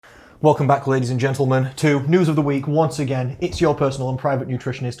Welcome back, ladies and gentlemen, to News of the Week. Once again, it's your personal and private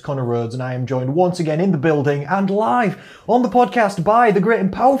nutritionist, Connor Rhodes, and I am joined once again in the building and live on the podcast by the great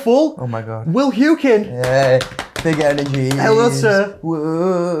and powerful... Oh my God. Will Hukin. Yeah, big energy. Hello, sir.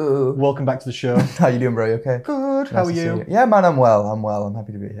 Whoa. Welcome back to the show. How you doing, bro? You okay? Good. How are you? Yeah, man, I'm well. I'm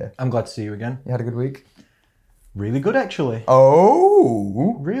happy to be here. I'm glad to see you again. You had a good week? Really good, actually.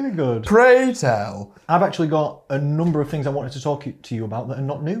 Oh. Really good. Pray tell. I've actually got a number of things I wanted to talk to you about that are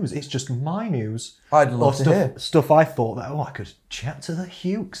not news. It's just my news. I'd love to hear. Stuff I thought that, I could chat to the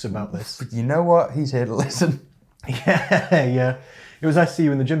Hukes about this. But you know what? He's here to listen. Yeah. It was nice to see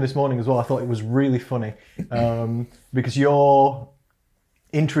you in the gym this morning as well. I thought it was really funny because your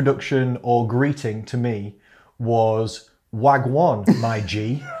introduction or greeting to me was Wagwan, my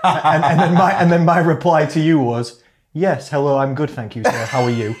G, and then my reply to you was, yes, hello, I'm good, thank you, sir. How are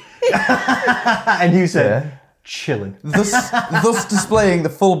you? And you said, chilling. Thus displaying the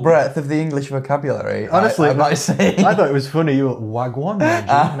full breadth of the English vocabulary. Honestly, I might say. I thought it was funny. You were Wagwan, my G,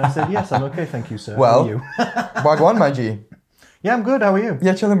 and I said, yes, I'm okay, thank you, sir. Well, how are you? Wagwan, my G. Yeah, I'm good. How are you?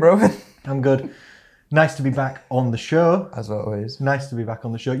 Yeah, chilling, bro. I'm good. Nice to be back on the show. As always. Nice to be back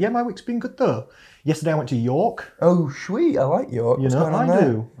on the show. Yeah, my week's been good though. Yesterday I went to York. Oh, sweet. I like York. You What's know, going on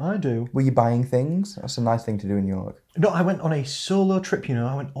there? I do. Were you buying things? That's a nice thing to do in York. No, I went on a solo trip, you know.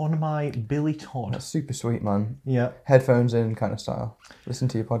 I went on my Billy Todd. That's super sweet, man. Yeah. Headphones in kind of style. Listen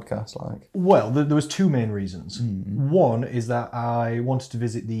to your podcast, like. Well, there was two main reasons. One is that I wanted to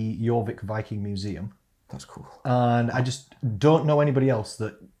visit the Jorvik Viking Museum. That's cool. And I just don't know anybody else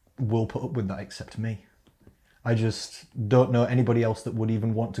that will put up with that except me. I just don't know anybody else that would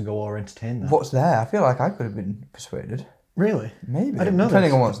even want to go or entertain that. What's there? I feel like I could have been persuaded. Really? Maybe. I didn't know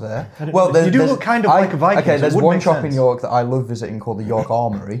Depending this. on what's there. You do look kind of like a Viking. Okay, so there's it would one make shop sense. in York that I love visiting called the York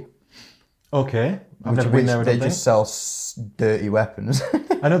Armoury. Okay. I've never been there, I They don't think. just sell dirty weapons.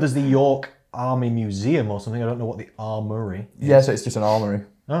 I know there's the York Army Museum or something. I don't know what the armory is. Yeah, so it's just an armoury.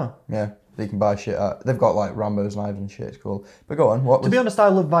 Oh. Yeah, that you can buy shit at. They've got like Rambo's knives and shit. It's cool. But go on. To be honest, I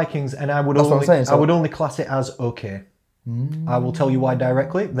love Vikings, and I would That's what I'm saying, so- I would only class it as okay. I will tell you why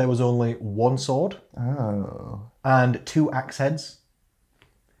directly. There was only one sword Oh. and two axe heads.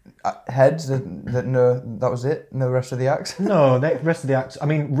 Heads? That was it? No rest of the axe? No, the rest of the axe. I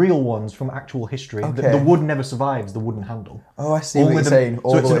mean, real ones from actual history. Okay. The wood never survives the wooden handle. Oh, I see what you're saying.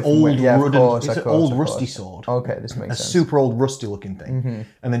 So it's an old Of old course. rusty sword. Okay, this makes A sense. super old rusty looking thing.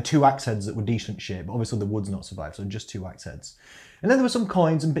 And then two axe heads that were decent shape. But obviously the wood's not survived, so just two axe heads. And then there were some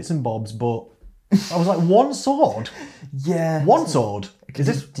coins and bits and bobs, but I was like, one sword? Yeah. One sword? Is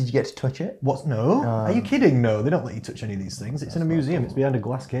this... Did you get to touch it? What? No? Are you kidding? No, they don't let you touch any of these things. It's in a museum. It's behind a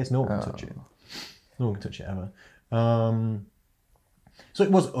glass case. No one can touch it. No one can touch it ever. So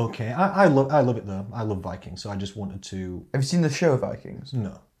it was okay. I love it though. I love Vikings, so I just wanted to... Have you seen the show Vikings?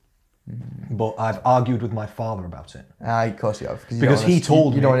 No. But I've argued with my father about it. Of course you have. Because he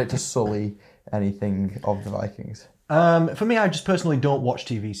told me... You don't want it to sully anything of the Vikings. For me, I just personally don't watch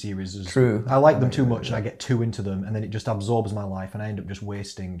TV series. True. I like them too much and I get too into them and then it just absorbs my life and I end up just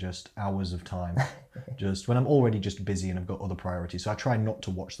wasting just hours of time. Just when I'm already just busy and I've got other priorities. So I try not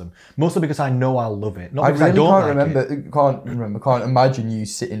to watch them. Mostly because I know I'll love it. Not because I don't can't imagine you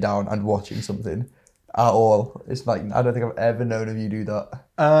sitting down and watching something at all. It's like, I don't think I've ever known of you do that.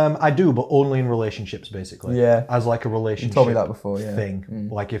 I do, but only in relationships, basically. Yeah. As like a relationship You told me that before, yeah. thing.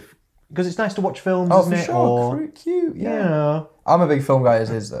 Like if... Because it's nice to watch films, Oh, isn't for it? sure. Or, Cute, yeah. Yeah. I'm a big film guy as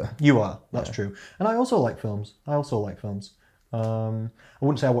is, though. You are. That's true. And I also like films. I wouldn't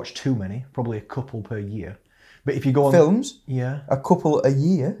say I watch too many. Probably a couple per year. But if you go on... Films? Yeah. A couple a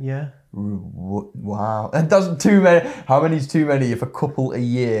year? Yeah. Wow. That doesn't too many. How many is too many if a couple a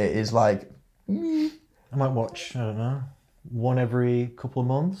year is like... I might watch, I don't know, one every couple of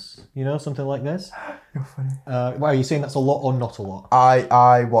months, you know, something like this. You're funny. Well, are you saying that's a lot or not a lot?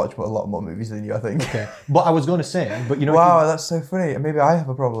 I watch a lot more movies than you, I think. Okay. But I was going to say, but you know... Wow, that's so funny. Maybe I have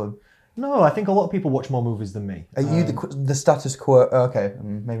a problem. No, I think a lot of people watch more movies than me. Are you the status quo? Okay,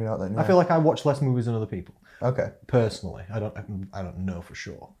 maybe not then. Yeah. I feel like I watch less movies than other people. Okay. Personally, I don't know for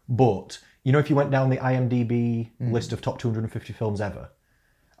sure. But you know, if you went down the IMDb list of top 250 films ever,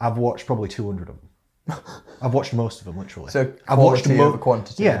 I've watched probably 200 of them. I've watched most of them, literally. So I've watched over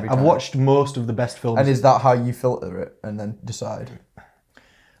quantity. Yeah, every I've time. watched most of the best films. And is that how you filter it and then decide?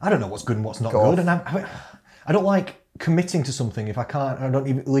 I don't know what's good and what's not Go good, off. and I don't like committing to something if I can't. I don't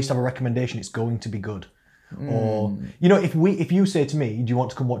even at least have a recommendation. It's going to be good. Or you know, if you say to me, "Do you want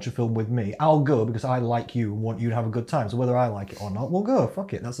to come watch a film with me?" I'll go because I like you and want you to have a good time. So whether I like it or not, we'll go.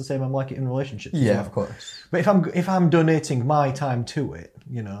 Fuck it. That's the same. I'm like it in relationships. as Yeah, well. of course. But if I'm donating my time to it,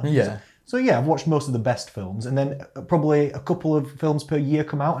 you know, Yeah. So yeah, I've watched most of the best films, and then probably a couple of films per year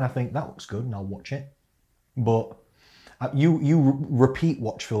come out, and I think that looks good, and I'll watch it. But you repeat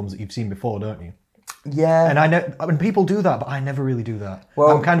watch films that you've seen before, don't you? Yeah. And I mean, people do that, but I never really do that.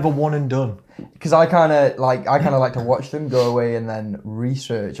 Well- I'm kind of a one and done. Because I kind of like to watch them, go away, and then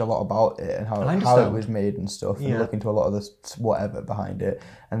research a lot about it and how it was made and stuff, and look into a lot of the whatever behind it,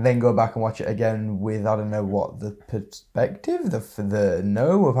 and then go back and watch it again with I don't know what the perspective, the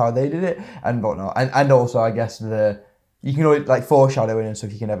know of how they did it and whatnot, and also I guess you can always like foreshadowing and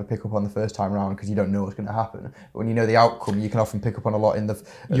stuff you can never pick up on the first time around because you don't know what's going to happen. But when you know the outcome, you can often pick up on a lot in the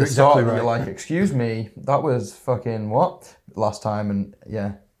You're start. exactly right. You're like, excuse me, that was fucking what last time, and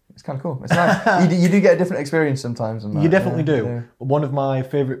yeah. It's kind of cool. It's nice. you do get a different experience sometimes. And You definitely do. One of my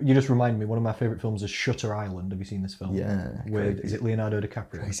favourite, you just reminded me, one of my favourite films is Shutter Island. Have you seen this film? Yeah. Is it Leonardo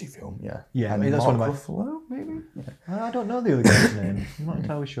DiCaprio? Crazy film, yeah. Yeah, and that's Mark one of my... Ruffalo, maybe? Yeah. I don't know the other guy's name. I'm not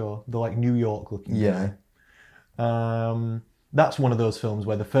entirely sure. The like New York looking Yeah. guy. That's one of those films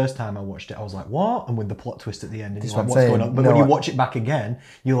where the first time I watched it, I was like, what? And with the plot twist at the end, and you're like, what's going on? But when you watch it back again,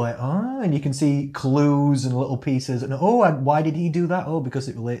 you're like, and you can see clues and little pieces. And why did he do that? Oh, because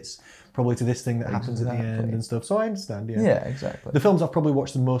it relates probably to this thing that happens at the end and stuff. So I understand, yeah. Yeah, exactly. The films I've probably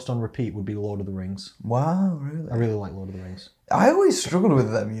watched the most on repeat would be Lord of the Rings. Wow, really? I really like Lord of the Rings. I always struggled with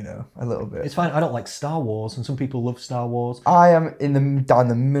them, a little bit. It's fine. I don't like Star Wars, and some people love Star Wars. I am down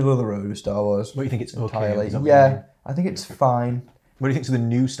the middle of the road with Star Wars. What do you think? It's okay? Entirely. Is that what you mean? Yeah, I think it's fine. What do you think of the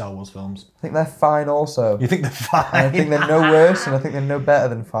new Star Wars films? I think they're fine also. You think they're fine? I think they're no worse, and I think they're no better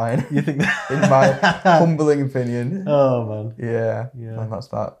than fine. You think in my humbling opinion. Oh man. Yeah. And that's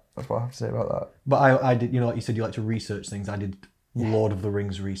that. That's what I have to say about that. But I did, like you said, you like to research things. I did Lord of the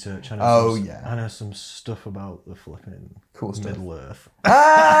Rings research. I know some stuff about the flipping cool stuff. Middle Earth.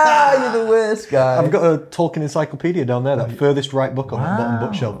 You're the worst guy. I've got a Tolkien encyclopedia down there. That furthest right book on that bottom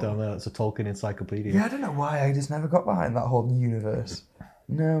bookshelf down there. That's a Tolkien encyclopedia. Yeah, I don't know why I just never got behind that whole universe.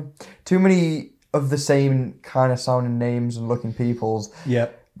 No, too many of the same kind of sounding names and looking peoples.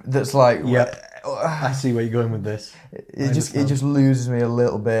 Yep. That's like. Yep. I see where you're going with this. It just loses me a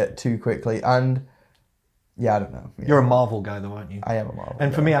little bit too quickly, and yeah, I don't know. Yeah. You're a Marvel guy, though, aren't you? I am a Marvel.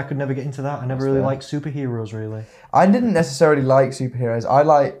 And for me, I could never get into that. I never really liked superheroes, really. I didn't necessarily like superheroes. I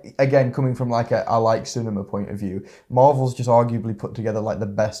like, again, coming from like I like cinema point of view. Marvel's just arguably put together like the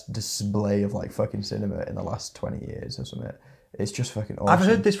best display of like fucking cinema in the last 20 years or something. It's just fucking awesome. I've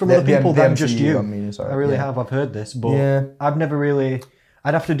heard this from other people than just you. I really have. I've heard this, but I've never really.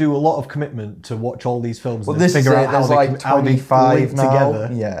 I'd have to do a lot of commitment to watch all these films and figure out how they link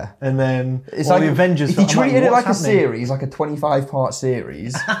together. Yeah. And then it's all like the Avengers. If you treated it like a series, like a 25-part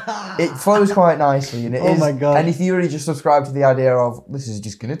series, it flows quite nicely. And it is. My God. And if you really just subscribe to the idea of, this is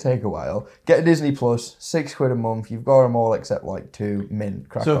just going to take a while, get a Disney Plus, £6 a month, you've got them all except like 2 mint.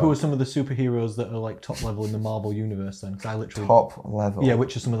 So who are some of the superheroes that are like top level in the Marvel universe then? Because I literally... Top level? Yeah,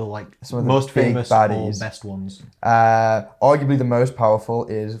 which are some of the most famous baddies. Or best ones? Arguably the most powerful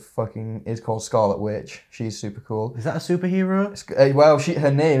is called Scarlet Witch. She's super cool. Is that a superhero? Well,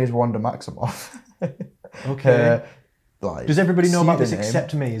 her name is Wanda Maximoff. Okay. Does everybody know about this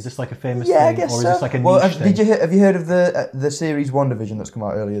except me? Is this like a famous thing? I guess or is so. This like a niche thing? Have you heard of the series WandaVision that's come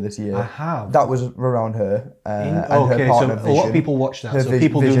out earlier this year? I have. That was around her. And her partner, so a lot of people watch that. So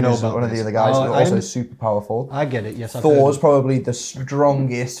people do know about one of the other guys. Also super powerful. I get it. Yes, Thor's probably the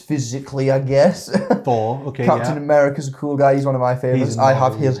strongest physically, I guess. Thor. Okay. Captain America's a cool guy. He's one of my favorites. I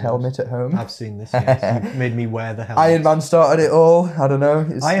have his helmet at home. I've seen this. Yes. You made me wear the helmet. Iron Man started it all. I don't know.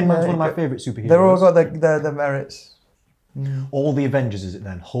 Iron Man's one of my favorite superheroes. They're all got their merits. All the Avengers, is it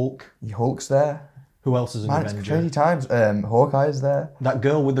then? Hulk? Hulk's there. Who else is an Avenger? It's crazy times. Hawkeye's there. That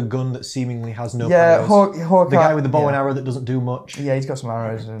girl with the gun that seemingly has no powers. Hawkeye. The guy with the bow and arrow that doesn't do much. Yeah, he's got some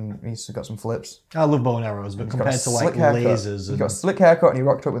arrows and he's got some flips. I love bow and arrows, but compared to like lasers... He's got a slick haircut and he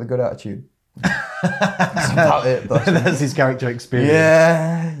rocked up with a good attitude. That's about it. That's his character experience.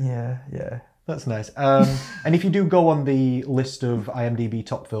 Yeah. That's nice. And if you do go on the list of IMDb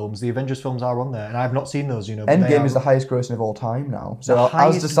top films, the Avengers films are on there, and I've not seen those. Endgame is the highest grossing of all time now. So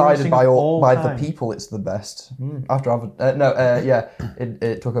as decided by the people, it's the best. After Avatar,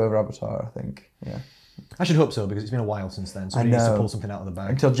 it took over Avatar, I think. Yeah. I should hope so, because it's been a while since then. So he needs to pull something out of the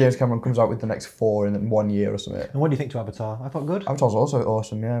bag. Until James Cameron comes out with the next 4 in 1 year or something. And what do you think to Avatar? I thought good. Avatar's also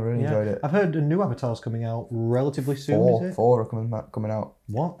awesome. Yeah, I really enjoyed it. I've heard a new Avatar's coming out relatively soon. Is it? 4 are coming out.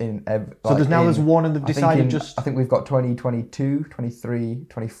 What? So there's one and they've decided I think we've got 2022, 23,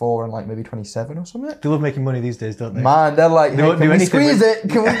 24 and like maybe 27 or something. They love making money these days, don't they? Man, they're like, hey, can we squeeze it?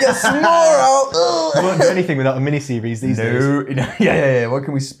 Can we get some more out? They won't do anything without a mini-series these days. Yeah. What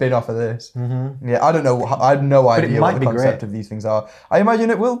can we spin off of this? Mm-hmm. Yeah, I don't know. I have no idea what the concept of these things are. I imagine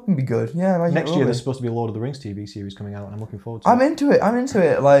it will be good. Yeah, I imagine next year there's supposed to be a Lord of the Rings TV series coming out and I'm looking forward to it. I'm into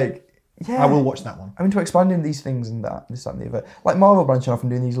it. Like... Yeah, I will watch that one. I'm into expanding these things and that, this, that, and the other. Like Marvel branching off and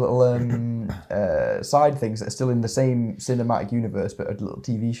doing these little side things that are still in the same cinematic universe, but are little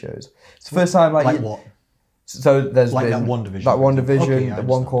TV shows. It's the first time, like what? So there's like been that WandaVision. That WandaVision, the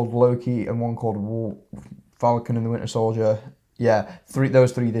one called Loki, and one called Falcon and the Winter Soldier. Yeah,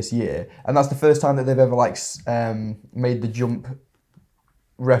 those three this year, and that's the first time that they've ever like made the jump.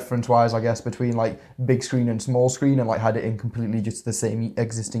 Reference-wise, I guess, between like big screen and small screen, and like had it in completely just the same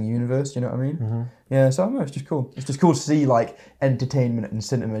existing universe. You know what I mean? Mm-hmm. Yeah. So I don't know. It's just cool. It's just cool to see like entertainment and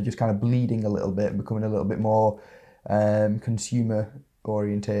cinema just kind of bleeding a little bit and becoming a little bit more consumer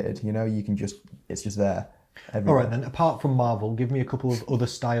orientated. You know, it's just there. Everywhere. All right then. Apart from Marvel, give me a couple of other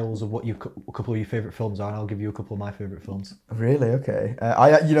styles of what a couple of your favorite films are, and I'll give you a couple of my favorite films. Really? Okay.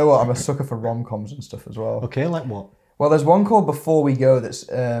 You know what? I'm a sucker for rom-coms and stuff as well. Okay, like what? Well, there's one called Before We Go that's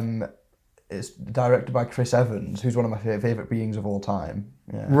it's directed by Chris Evans, who's one of my favourite beings of all time.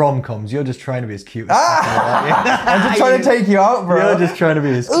 Yeah. Rom-coms, you're just trying to be as cute as possible. I'm just trying to take you out, bro. You're just trying to be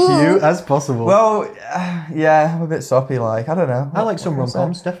as cute as possible. Well, yeah, I'm a bit soppy, like, I don't know. I like some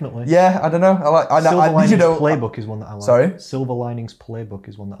rom-coms, definitely. Yeah, I don't know. Silver Linings Playbook is one that I like. Sorry? Silver Linings Playbook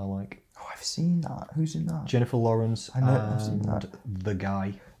is one that I like. Oh, I've seen that. Who's in that? Jennifer Lawrence I've seen that. The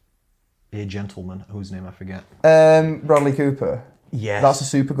guy. A gentleman whose name I forget. Bradley Cooper. Yes. That's a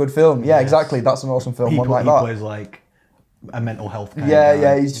super good film. Yeah, exactly. That's an awesome film. He plays like a mental health guy.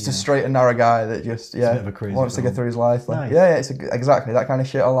 Yeah, he's just a straight and narrow guy that just a bit of a crazy wants to get through his life. Like, nice. Yeah, it's exactly that kind of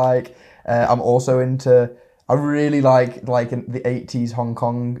shit I like. I'm also into... I really like in the 80s Hong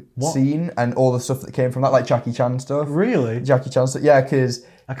Kong scene and all the stuff that came from that, like Jackie Chan stuff. Really? Jackie Chan stuff. Yeah, because...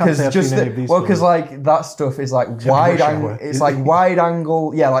 I can't say I've seen any of these. Well, because like that stuff is like wide angle. It's like wide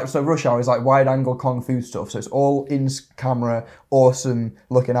angle. Yeah, like so Rush Hour is like wide angle kung fu stuff. So it's all in camera, awesome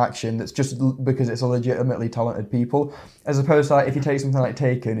looking action. That's just because it's a legitimately talented people. As opposed to like if you take something like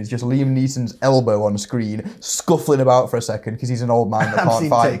Taken, it's just Liam Neeson's elbow on screen, scuffling about for a second because he's an old man that can't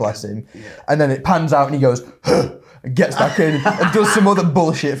fight. Taken. Bless him. Yeah. And then it pans out and he goes. And gets back in and does some other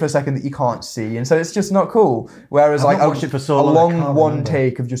bullshit for a second that you can't see, and so it's just not cool. Whereas like a long one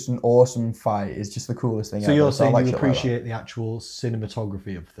take of just an awesome fight is just the coolest thing. So you're saying you appreciate the actual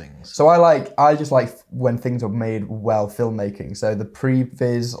cinematography of things. So I just like when things are made well, filmmaking. So the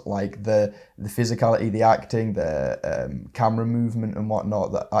pre-vis, like the physicality, the acting, the camera movement and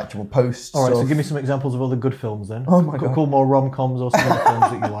whatnot, the actual post. All right, so give me some examples of other good films then. Oh my god, a couple more rom-coms or some other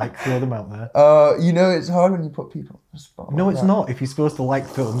films that you like. Throw them out there. You know, it's hard when you put people. No, it's not. If you're supposed to like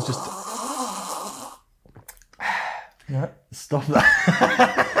films, just stop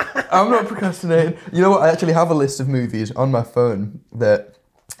that. I'm not procrastinating. You know what? I actually have a list of movies on my phone that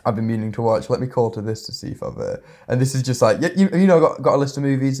I've been meaning to watch. Let me call to this to see if I've... and this is just like... You know, got a list of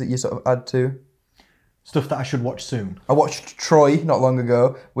movies that you sort of add to? Stuff that I should watch soon. I watched Troy not long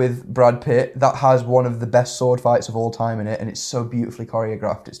ago with Brad Pitt. That has one of the best sword fights of all time in it, and it's so beautifully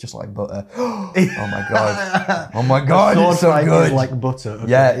choreographed. It's just like butter. Oh my god! Oh my god! Sword it's so fight good. Is like butter. Okay.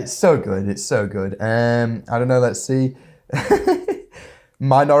 Yeah, it's so good. It's so good. I don't know. Let's see.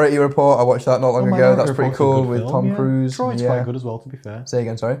 Minority Report. I watched that not long ago. That's pretty cool with Tom Cruise. Troy's quite good as well, to be fair. Say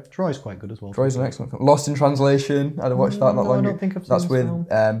again, sorry. Troy's quite good as well. Troy's an excellent film. Lost in Translation. I watched that not long ago. I don't think I've seen That's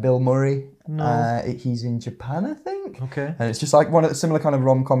with Bill Murray. No. He's in Japan, I think. Okay. And it's just like one of the similar kind of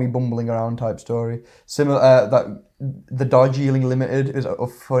rom-com-y bumbling around type story. Similar that The Darjeeling Limited is a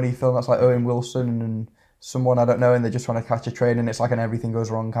funny film. That's like Owen Wilson and someone I don't know, and they're just trying to catch a train, and it's like an everything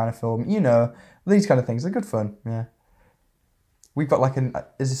goes wrong kind of film. You know, these kind of things. They're good fun. Yeah. We've got like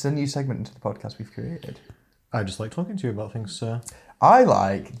is this a new segment into the podcast we've created? I just like talking to you about things, sir. I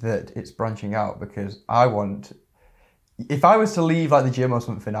like that it's branching out because I want... If I was to leave like the gym or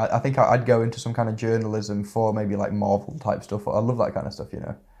something, I think I'd go into some kind of journalism for maybe like Marvel type stuff. I love that kind of stuff, you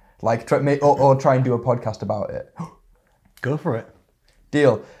know. Like or try and do a podcast about it. Go for it.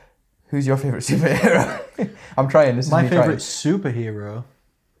 Deal. Who's your favourite superhero? I'm trying. This is my favourite superhero.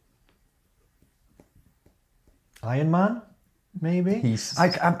 Iron Man. Maybe.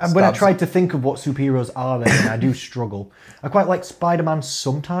 When I tried to think of what superheroes are then, I do struggle. I quite like Spider-Man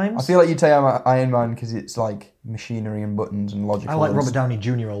sometimes. I feel like you'd say I'm Iron Man because it's like machinery and buttons and logical. I like Robert Downey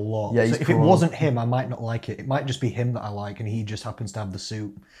Jr. a lot. Yeah, so if it wasn't him, I might not like it. It might just be him that I like and he just happens to have the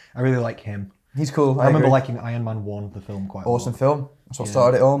suit. I really like him. He's cool. I remember liking Iron Man 1, the film, quite a lot. Awesome film. That's what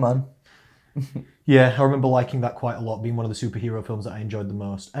started it all, man. Yeah, I remember liking that quite a lot, being one of the superhero films that I enjoyed the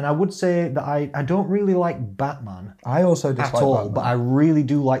most. And I would say that I don't really like Batman. I also dislike at all, Batman. but I really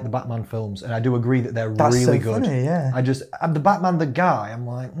do like the Batman films, and I do agree that they're That's really so good. funny, yeah. The Batman the guy, I'm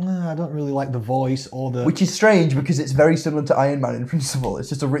like, I don't really like the voice or the... Which is strange because it's very similar to Iron Man in principle. It's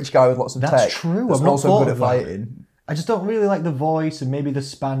just a rich guy with lots of tech. That's true. That's I've not also thought good of at that. fighting. I just don't really like the voice and maybe the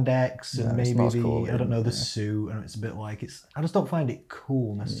spandex and maybe cool, I don't know, the suit, and it's a bit like I just don't find it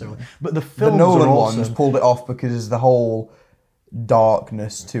cool necessarily. But the films The Nolan are awesome. ones pulled it off because the whole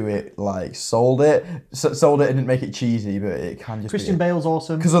darkness to it sold it and didn't make it cheesy, but it can just Christian Bale's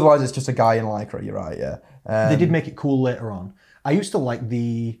awesome. Because otherwise it's just a guy in lycra, you're right, yeah. They did make it cool later on. I used to like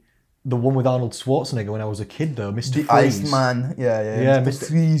the one with Arnold Schwarzenegger when I was a kid, though, Mr. The Freeze. Iceman, Yeah, Mr.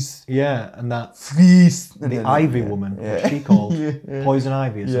 Freeze. Yeah, and that Freeze. the Ivy woman, what's she called? Poison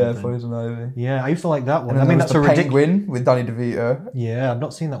Ivy or something. Yeah, Poison Ivy. Yeah, I used to like that one. And I mean, that's that's the a ridiculous. Penguin with Danny DeVito. Yeah, I've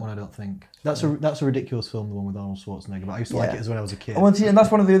not seen that one. I don't think that's a ridiculous film, the one with Arnold Schwarzenegger. But I used to like it as when I was a kid. Well, and that's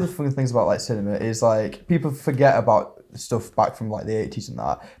one of the other fun things about like cinema is like people forget about stuff back from like the 80s and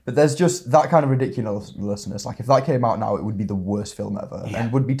that, but there's just that kind of ridiculousness. Like if that came out now, it would be the worst film ever, and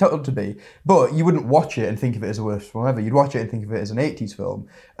would be told to be. But you wouldn't watch it and think of it as the worst film ever. You'd watch it and think of it as an 80s film,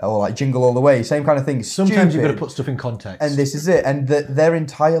 or like Jingle All the Way, same kind of thing. Sometimes you've got to put stuff in context. And this is it. And they're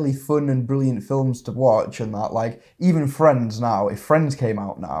entirely fun and brilliant films to watch, and that like even Friends now, if Friends came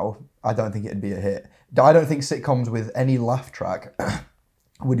out now, I don't think it'd be a hit. I don't think sitcoms with any laugh track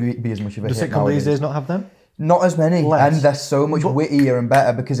would be as much of a hit. Does sitcom these days not have them? Not as many, Less. and they're so much wittier and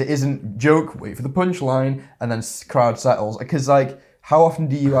better because it isn't joke, wait for the punchline, and then crowd settles. Because like, how often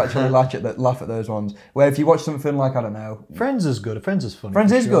do you actually laugh at those ones? Where if you watch something like, I don't know, Friends is good. Friends is funny.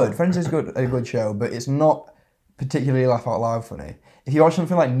 Friends is good. Friends is good, a good show, but it's not particularly laugh out loud funny. If you watch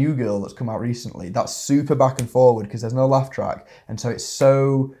something like New Girl that's come out recently, that's super back and forward because there's no laugh track, and so it's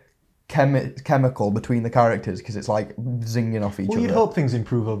so chemical between the characters because it's like zinging off each other. Well, you'd hope things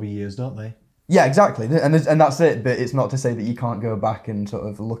improve over years, don't they? Yeah, exactly, and that's it. But it's not to say that you can't go back and sort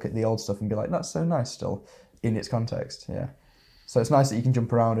of look at the old stuff and be like, that's so nice still in its context. Yeah, so it's nice that you can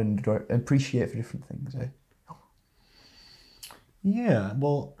jump around and appreciate for different things. Eh? Yeah.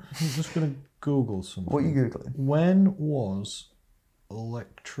 Well, I'm just gonna Google something. What are you googling? When was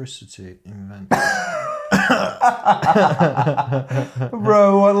electricity invented?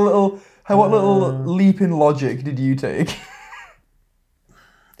 Bro, what little leap in logic did you take?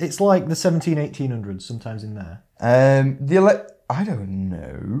 It's like the 1800s, sometimes in there. I don't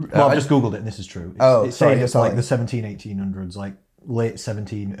know. Well, I've just Googled it, and this is true. It's sorry, saying it's like the 1800s, like late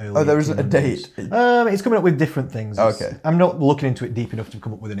 17, early. Oh, there isn't a 1800s. date. It's coming up with different things. Okay. I'm not looking into it deep enough to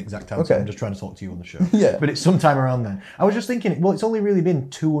come up with an exact answer. Okay. I'm just trying to talk to you on the show. Yeah. But it's sometime around then. I was just thinking, well, it's only really been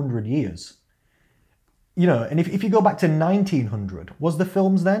 200 years. You know, and if you go back to 1900, was the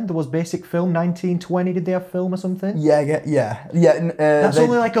films then? There was basic film. 1920, did they have film or something? Yeah. That's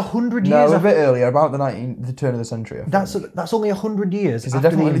only like 100 years. No, a bit earlier, about the turn of the century. I think. That's only 100 years after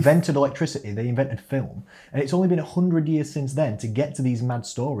they invented electricity. They invented film, and it's only been 100 years since then to get to these mad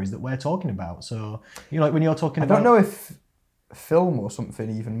stories that we're talking about. So, you know, like when you're talking about, I don't know if film or something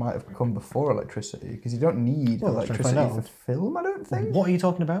even might have come before electricity because you don't need electricity for film. I don't think. What are you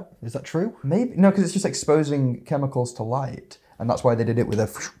talking about? Is that true? Maybe no, because it's just exposing chemicals to light, and that's why they did it with a.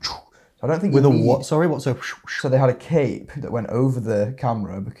 I don't think with a what? Sorry, what's a? So they had a cape that went over the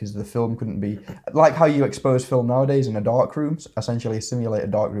camera because the film couldn't be like how you expose film nowadays in a dark room, essentially simulate a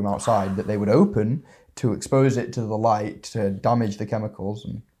dark room outside that they would open to expose it to the light to damage the chemicals.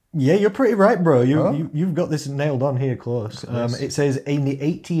 And yeah, you're pretty right, bro. You've got this nailed on here close. It says in the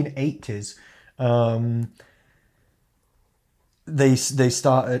 1880s, they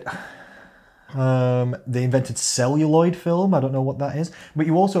started. They invented celluloid film. I don't know what that is, but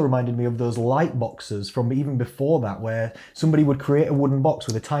you also reminded me of those light boxes from even before that, where somebody would create a wooden box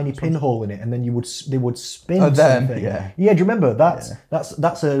with a tiny pinhole in it, and then they would spin something. Yeah. Do you remember that's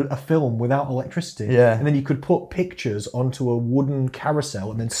a film without electricity? Yeah. And then you could put pictures onto a wooden carousel,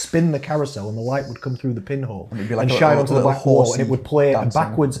 and then spin the carousel, and the light would come through the pinhole and shine onto the black wall, and it would play a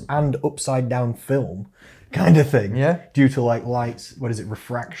backwards and upside down film. Kind of thing. Yeah. Due to like lights, what is it,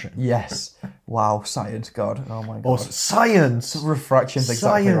 refraction? Yes. Wow, science, God. Oh my God. Or science. Refraction's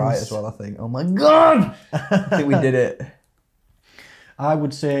exactly right as well, I think. Oh my God. I think we did it. I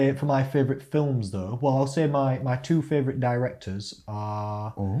would say for my favourite films though, well, I'll say my two favourite directors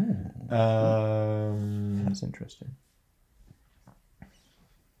are... That's interesting.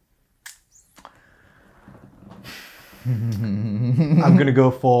 I'm gonna go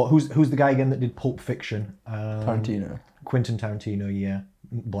for who's the guy again that did Pulp Fiction? Tarantino. Quentin Tarantino, yeah.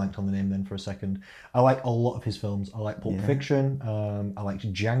 blanked on the name then for a second. I like a lot of his films. I like Pulp Fiction. I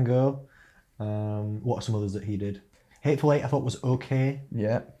liked Django. What are some others that he did? Hateful Eight I thought was okay.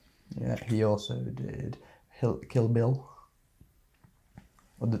 Yeah. He also did Kill Bill.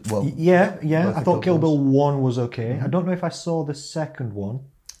 Well, I thought Kill Bill 1 was okay. I don't know if I saw the second one.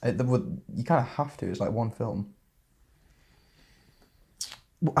 You kind of have to. It's like one film.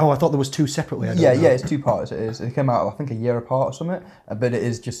 Oh, I thought there was two separately. Yeah, it's 2 parts. It is. It came out, I think, a year apart or something. But it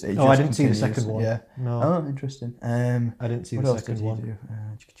is just. I didn't see the second one. Yeah. No. Oh, interesting. I didn't see the second one.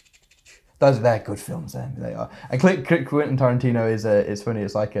 They're good films. Then they are. And Quentin Tarantino is funny.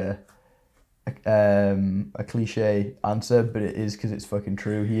 It's like a cliche answer, but it is because it's fucking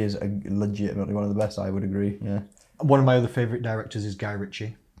true. He is legitimately one of the best. I would agree. Yeah. One of my other favourite directors is Guy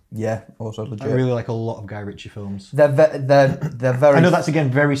Ritchie. Yeah, also legit. I really like a lot of Guy Ritchie films. They're very. I know that's again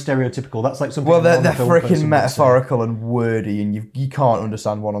very stereotypical. That's like something. Well, they're freaking metaphorical and wordy, and you can't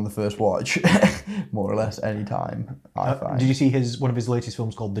understand one on the first watch, more or less any time. I find. Did you see one of his latest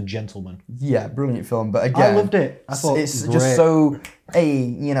films called The Gentleman? Yeah, brilliant film. But again, I loved it. I thought it's just so.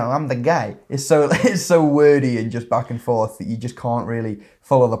 Hey, I'm the guy. It's so wordy and just back and forth that you just can't really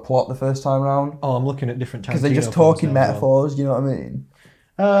follow the plot the first time around. Oh, I'm looking at different because they're just talking metaphors. You know what I mean?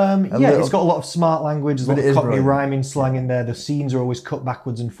 It's got a lot of smart language, there's a lot of Cockney brilliant. rhyming, slang in there. The scenes are always cut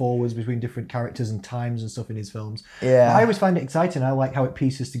backwards and forwards between different characters and times and stuff in his films. Yeah. I always find it exciting. I like how it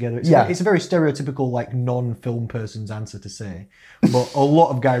pieces together. It's a very stereotypical, like, non-film person's answer to say. But a lot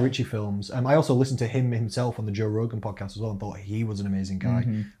of Guy Ritchie films. I also listened to him himself on the Joe Rogan podcast as well and thought he was an amazing guy.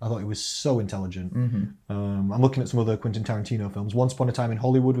 Mm-hmm. I thought he was so intelligent. Mm-hmm. I'm looking at some other Quentin Tarantino films. Once Upon a Time in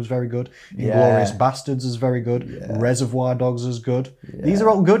Hollywood was very good. Inglourious Bastards is very good. Yeah. Reservoir Dogs is good. Yeah. These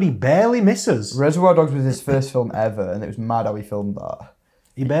are all good. He barely misses. Reservoir Dogs was his first film ever, and it was mad how he filmed that.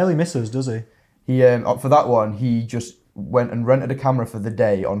 He barely misses, does he? He for that one, he just went and rented a camera for the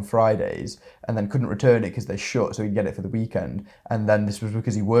day on Fridays, and then couldn't return it because they shut, so he'd get it for the weekend. And then this was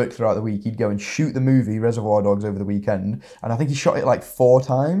because he worked throughout the week. He'd go and shoot the movie Reservoir Dogs over the weekend, and I think he shot it like 4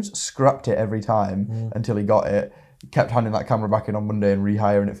 times, scrapped it every time until he got it. Kept handing that camera back in on Monday and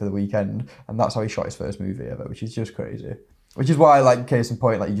rehiring it for the weekend, and that's how he shot his first movie ever, which is just crazy. Which is why, like, case in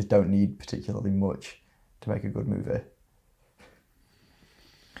point, like, you just don't need particularly much to make a good movie.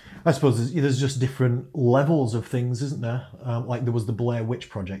 I suppose there's just different levels of things, isn't there? Like there was the Blair Witch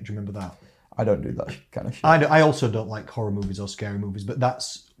Project. Do you remember that? I don't do that kind of shit. I also don't like horror movies or scary movies, but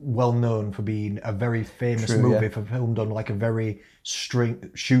that's well known for being a very famous movie for filmed on like a very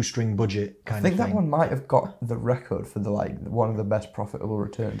shoestring budget kind of thing. I think that one might have got the record for one of the best profitable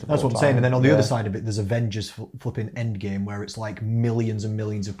returns. That's what I'm saying. And then on the other side of it, there's Avengers flipping Endgame, where it's like millions and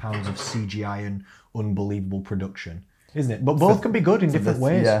millions of pounds of CGI and unbelievable production. Isn't it? But both can be good in different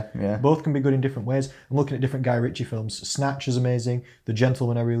ways. Yeah. Both can be good in different ways. I'm looking at different Guy Ritchie films. Snatch is amazing. The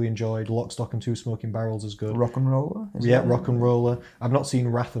Gentleman I really enjoyed. Lock, Stock and Two Smoking Barrels is good. Rock and Roller? Rock and Roller. I've not seen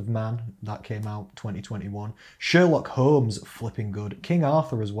Wrath of Man. That came out 2021. Sherlock Holmes, flipping good. King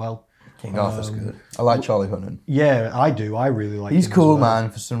Arthur as well. King Arthur's good. I like Charlie Hunnam. Yeah, I do. I really like him. He's cool,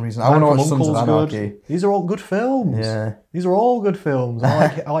 man, for some reason. I want to watch Sons of Anarchy. Good. These are all good films. Yeah. These are all good films.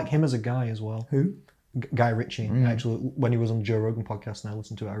 I like him as a guy as well. Who? Guy Ritchie, actually, when he was on the Joe Rogan podcast, and I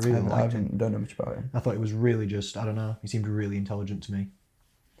listened to it, I really liked him. Don't know much about him. I thought it was really just, I don't know, he seemed really intelligent to me.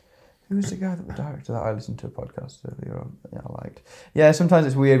 Who was the guy that the director that I listened to a podcast earlier on? Yeah, I liked. Yeah, sometimes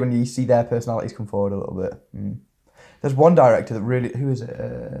it's weird when you see their personalities come forward a little bit. There's one director that really, who is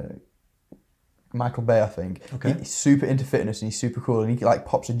it? Michael Bay, I think. Okay. He's super into fitness and he's super cool, and he like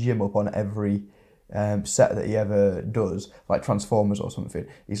pops a gym up on every set that he ever does, like Transformers or something.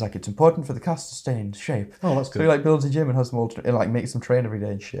 He's like, it's important for the cast to stay in shape. Oh, that's good. So he like builds a gym and has them all, like makes them train every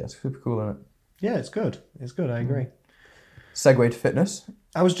day and shit. It's super cool, isn't it? Yeah, it's good. It's good, I agree. Segue to fitness.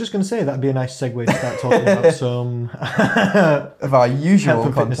 I was just going to say that'd be a nice segue to start talking about some of our usual health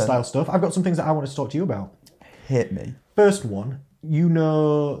and content. fitness style stuff. I've got some things that I want to talk to you about. Hit me. First one, you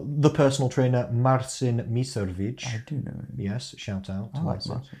know the personal trainer Marcin Miservic. I do know him. Yes, shout out to like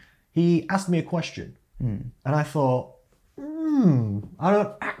Marcin. He asked me a question, and I thought, I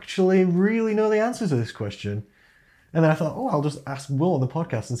don't actually really know the answer to this question. And then I thought, I'll just ask Will on the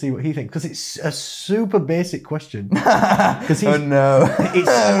podcast and see what he thinks, because it's a super basic question. Oh no!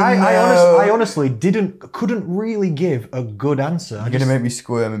 I honestly couldn't really give a good answer. You're gonna make me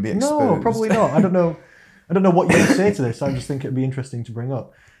squirm and be exposed. No, probably not. I don't know what you would say to this. I just think it'd be interesting to bring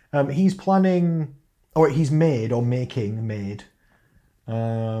up. He's planning, or he's made, or made,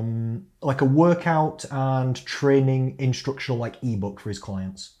 like a workout and training instructional like ebook for his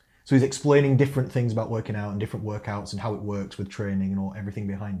clients. So he's explaining different things about working out and different workouts and how it works with training and everything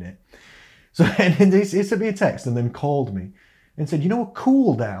behind it. So and he sent me a text and then called me. and said, you know a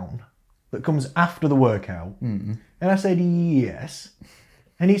cool down that comes after the workout? And I said, yes.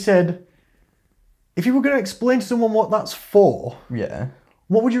 And he said, if you were going to explain to someone what that's for,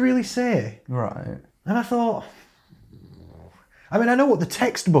 what would you really say? Right. And I thought, I mean, I know what the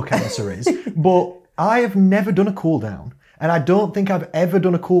textbook answer is, but I have never done a cool down. And I don't think I've ever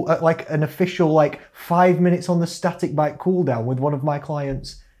done an official 5 minutes on the static bike cool down with one of my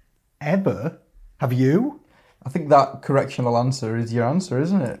clients ever. Have you? I think that correctional answer is your answer,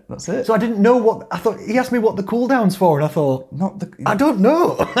 isn't it? That's it. So I didn't know what... I thought... He asked me what the cooldown's for, and I thought... I don't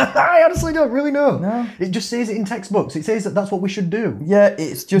know. I honestly don't really know. No. It just says it in textbooks. It says that that's what we should do. Yeah,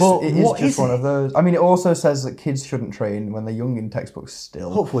 it's just... It is just one of those. I mean, it also says that kids shouldn't train when they're young in textbooks still.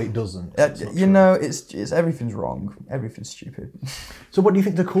 Hopefully it doesn't. It's everything's wrong. Everything's stupid. So what do you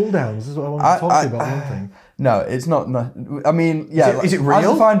think the cooldowns? This is what I want to talk to you about one thing. No, it's not. No, I mean, yeah. Is it real?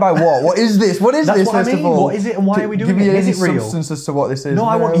 As defined by what? What is this? What is That's this? What I mean. Of all, what is it and why are we doing it? Is it real? Substance as to what this is. No,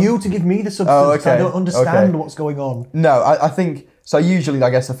 I want you to give me the substance. Because I don't understand what's going on. No, I think so. Usually, I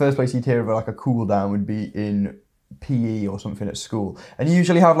guess the first place you'd hear of a cool down would be in PE or something at school, and you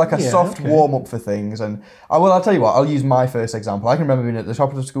usually have a soft warm up for things. And I'll tell you what, I'll use my first example. I can remember being at the top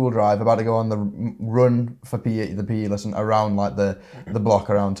of the school drive, about to go on the run for the PE lesson around the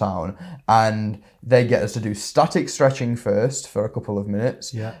block around town, and they get us to do static stretching first for a couple of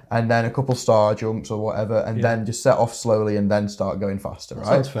minutes, and then a couple star jumps or whatever, and then just set off slowly and then start going faster. Right?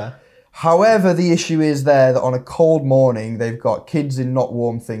 Sounds fair. However, the issue is there that on a cold morning, they've got kids in not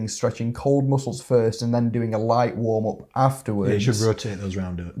warm things stretching cold muscles first and then doing a light warm up afterwards. Yeah, you should rotate those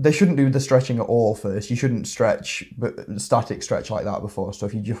around it. They shouldn't do the stretching at all first. You shouldn't static stretch like that before. So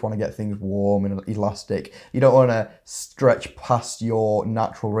if you just want to get things warm and elastic, you don't want to stretch past your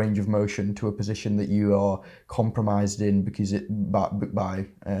natural range of motion to a position that you are compromised in because by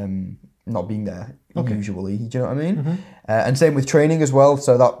not being there usually. Do you know what I mean? Mm-hmm. And same with training as well.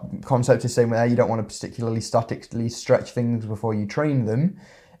 So that concept is same there. You don't want to particularly statically stretch things before you train them,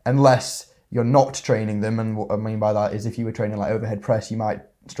 unless you're not training them. And what I mean by that is if you were training overhead press, you might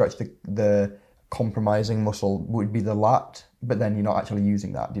stretch the compromising muscle would be the lat, but then you're not actually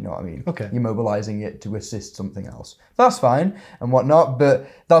using that. Do you know what I mean? Okay. You're mobilizing it to assist something else. That's fine and whatnot, but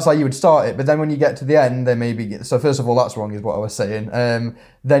that's how you would start it. But then when you get to the end, there may be... So first of all, that's wrong is what I was saying.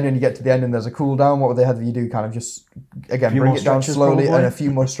 Then when you get to the end and there's a cool down, what would they have you do? Kind of just, again, bring it down slowly and a few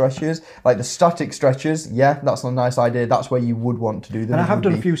more stretches. Like the static stretches, that's a nice idea. That's where you would want to do them. And I have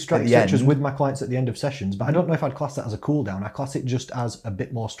done a few static stretches with my clients at the end of sessions, but I don't know if I'd class that as a cool down. I class it just as a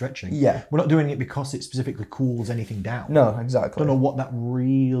bit more stretching. Yeah. We're not doing it because it specifically cools anything down. No, exactly. Don't know what that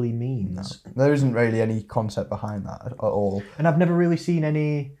really means. No. There isn't really any concept behind that at all. And I've never really seen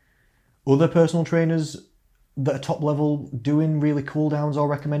any other personal trainers that are top level doing really cool downs or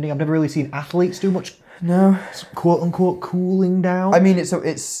recommending. I've never really seen athletes do much quote unquote cooling down. I mean,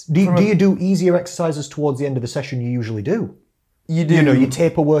 it's do you do easier exercises towards the end of the session? You usually do. You do. You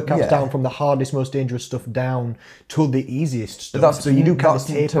taper workouts down from the hardest, most dangerous stuff down to the easiest stuff. That's, so you do kind of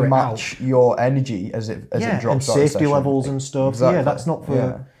taper to match your energy as it drops. And safety levels and stuff. Exactly. Yeah, that's not for.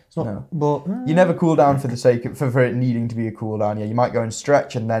 Yeah. It's not. No. But you never cool down for the sake of for it needing to be a cool down. Yeah, you might go and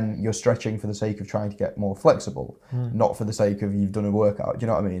stretch, and then you're stretching for the sake of trying to get more flexible, not for the sake of you've done a workout. Do you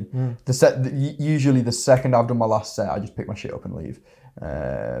know what I mean? Usually the second I've done my last set, I just pick my shit up and leave.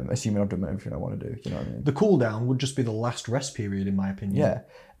 Assuming I've done everything I want to do. You know what I mean? The cool down would just be the last rest period, in my opinion. Yeah,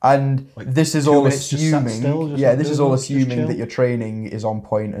 and this is all assuming. This is all assuming that your training is on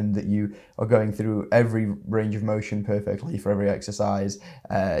point and that you are going through every range of motion perfectly for every exercise.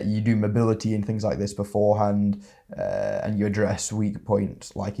 You do mobility and things like this beforehand, and you address weak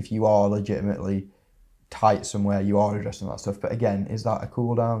points. Like if you are legitimately tight somewhere, you are addressing that stuff. But again, is that a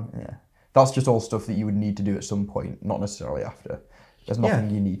cool down? Yeah, that's just all stuff that you would need to do at some point, not necessarily after. There's nothing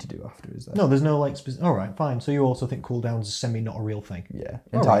you need to do after, is there? No, there's no all right, fine. So you also think cool downs is not a real thing? Yeah,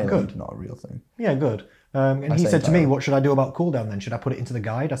 entirely not a real thing. Yeah, good. And he said to me, what should I do about cool down then? Should I put it into the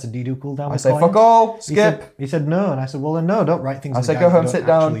guide? I said, do you do cool down? I say, fuck all, skip. He said no, and I said, well then no, don't write things in the guide. I said, go home, sit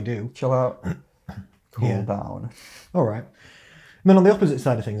down, chill out, cool down. All right. And then on the opposite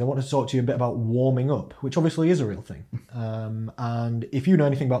side of things, I want to talk to you a bit about warming up, which obviously is a real thing. And if you know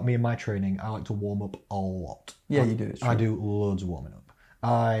anything about me and my training, I like to warm up a lot. Yeah, you do. It's true. I do loads of warming up.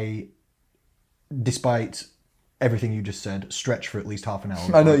 I, despite everything you just said, stretch for at least half an hour.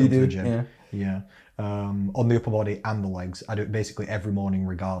 I know you do. Yeah. On the upper body and the legs. I do it basically every morning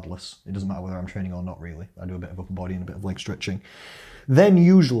regardless. It doesn't matter whether I'm training or not really. I do a bit of upper body and a bit of leg stretching. Then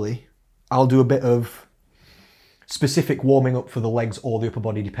usually I'll do a bit of specific warming up for the legs or the upper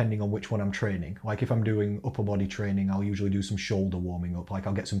body depending on which one I'm training. Like if I'm doing upper body training, I'll usually do some shoulder warming up. Like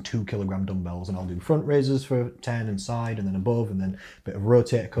I'll get some 2 kilogram dumbbells and I'll do front raises for 10 and side and then above and then a bit of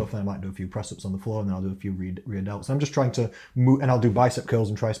rotator cuff, and I might do a few press ups on the floor and then I'll do a few rear delts. I'm just trying to move, and I'll do bicep curls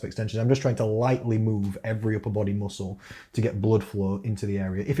and tricep extensions. I'm just trying to lightly move every upper body muscle to get blood flow into the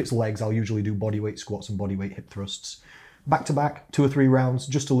area. If it's legs, I'll usually do bodyweight squats and bodyweight hip thrusts. Back to back, 2 or 3 rounds,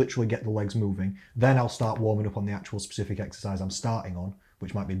 just to literally get the legs moving. Then I'll start warming up on the actual specific exercise I'm starting on,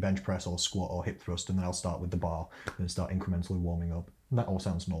 which might be bench press or squat or hip thrust, and then I'll start with the bar and start incrementally warming up. And that all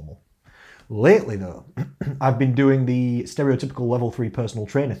sounds normal. Lately though, I've been doing the stereotypical level 3 personal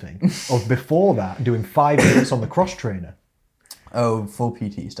trainer thing of before that doing 5 minutes on the cross trainer. Oh, full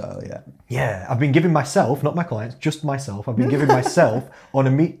PT style, yeah. Yeah, I've been giving myself, not my clients, just myself, I've been giving myself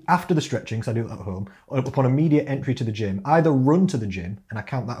after the stretching, because I do it at home, upon immediate entry to the gym, either run to the gym, and I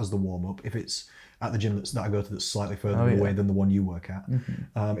count that as the warm-up, if it's at the gym that I go to that's slightly further away than the one you work at.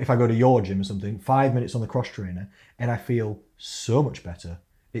 If I go to your gym or something, 5 minutes on the cross trainer, and I feel so much better.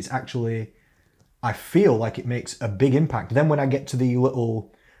 It's actually, I feel like it makes a big impact. Then when I get to the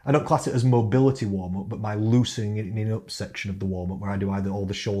little, I don't class it as mobility warm-up, but my loosening up section of the warm-up where I do either all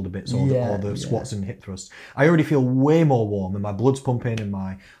the shoulder bits or the squats and hip thrusts, I already feel way more warm and my blood's pumping and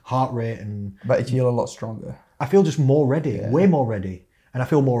my heart rate and... But you feel a lot stronger. I feel just more ready, way more ready. And I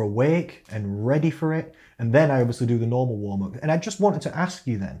feel more awake and ready for it. And then I obviously do the normal warm-up. And I just wanted to ask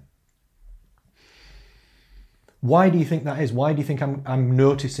you then, why do you think that is? Why do you think I'm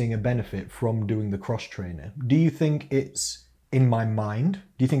noticing a benefit from doing the cross trainer? Do you think it's in my mind?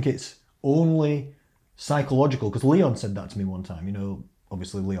 Do you think it's only psychological? Because Leon said that to me one time, you know,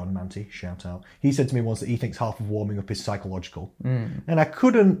 obviously Leon Manti, shout out. He said to me once that he thinks half of warming up is psychological. And I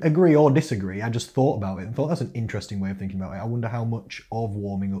couldn't agree or disagree. I just thought about it and thought that's an interesting way of thinking about it. I wonder how much of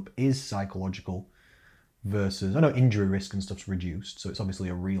warming up is psychological versus, I know injury risk and stuff's reduced, so it's obviously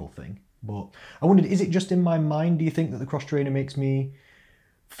a real thing. But I wondered, is it just in my mind? Do you think that the cross trainer makes me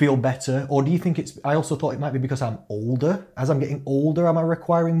feel better? Or do you think I also thought it might be because I'm older. As I'm getting older, am I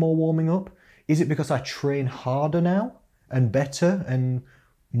requiring more warming up? Is it because I train harder now and better and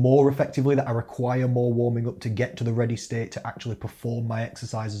more effectively that I require more warming up to get to the ready state to actually perform my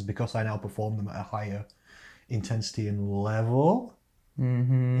exercises because I now perform them at a higher intensity and level? You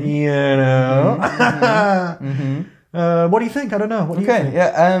know? What do you think? I don't know. What do you think?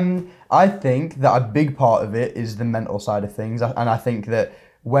 I think that a big part of it is the mental side of things. And I think that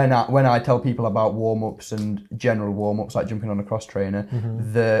when I tell people about warm-ups and general warm-ups, like jumping on a cross trainer,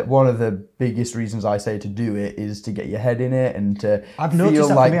 one of the biggest reasons I say to do it is to get your head in it and to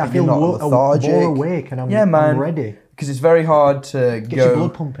feel like you're not lethargic. More awake and I'm ready. Because it's very hard to Gets your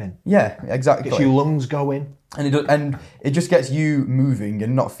blood pumping. Yeah, exactly. Gets your lungs going. And it just gets you moving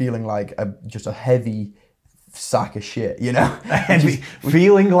and not feeling like just a heavy sack of shit, you know?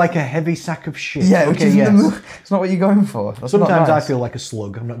 Feeling like a heavy sack of shit. Yeah, it's not what you're going for. That's Sometimes nice. I feel like a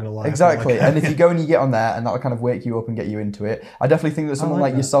slug, I'm not going to lie. Exactly, and if you go and you get on there and that'll kind of wake you up and get you into it, I definitely think that someone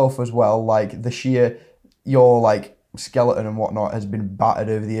like yourself as well, like your like skeleton and whatnot has been battered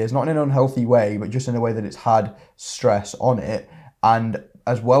over the years, not in an unhealthy way, but just in a way that it's had stress on it, and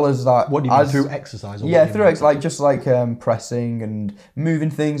as well as that... What do you mean, through exercise? Yeah, through exercise, like pressing and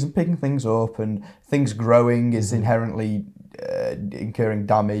moving things and picking things up, and things growing is inherently incurring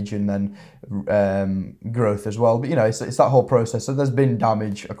damage and then growth as well. But, you know, it's that whole process. So there's been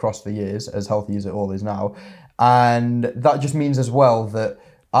damage across the years, as healthy as it all is now. And that just means as well that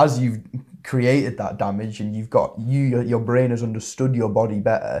as you've created that damage and you've got your brain has understood your body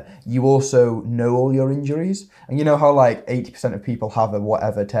better, you also know all your injuries. And you know how like 80% of people have a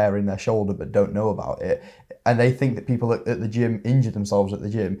whatever tear in their shoulder but don't know about it, and they think that people at the gym injure themselves at the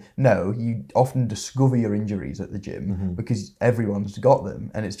gym. No, you often discover your injuries at the gym because everyone's got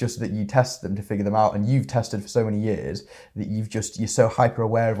them, and it's just that you test them to figure them out, and you've tested for so many years that you're so hyper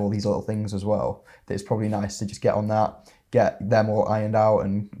aware of all these little things as well that it's probably nice to just get on that, get them all ironed out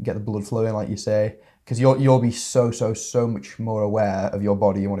and get the blood flowing, like you say, because you'll be so much more aware of your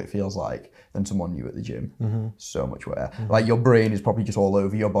body and what it feels like than someone new at the gym. So much aware. Like your brain is probably just all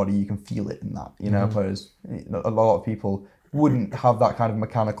over your body. You can feel it in that, you know, whereas a lot of people wouldn't have that kind of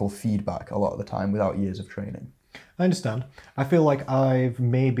mechanical feedback a lot of the time without years of training. I understand. I feel like I've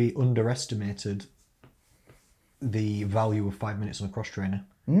maybe underestimated the value of 5 minutes on a cross trainer,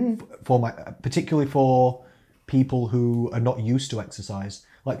 particularly for people who are not used to exercise.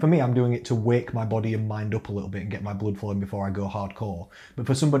 Like for me, I'm doing it to wake my body and mind up a little bit and get my blood flowing before I go hardcore. But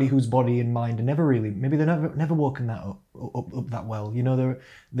for somebody whose body and mind are never really, maybe they're never woken that up that well. You know,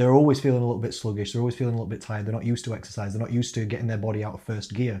 they're always feeling a little bit sluggish. They're always feeling a little bit tired. They're not used to exercise. They're not used to getting their body out of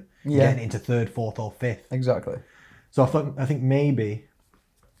first gear, getting into third, fourth, or fifth. Exactly. So I think maybe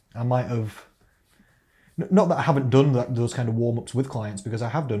I might have. Not that I haven't done those kind of warm-ups with clients, because I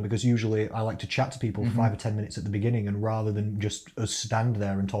have done, because usually I like to chat to people for 5 or 10 minutes at the beginning, and rather than just us stand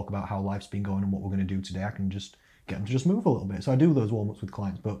there and talk about how life's been going and what we're going to do today, I can just get them to just move a little bit. So I do those warm-ups with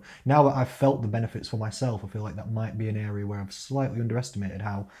clients, but now that I've felt the benefits for myself, I feel like that might be an area where I've slightly underestimated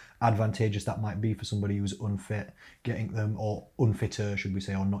how advantageous that might be for somebody who's unfit, getting them, or unfitter, should we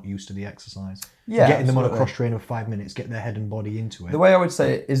say, or not used to the exercise. Yeah, getting them on a cross train of 5 minutes, get their head and body into it. The way I would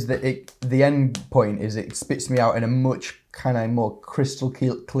say it is that the end point is it spits me out in a much kind of more crystal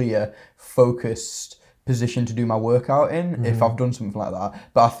clear, focused position to do my workout in, if I've done something like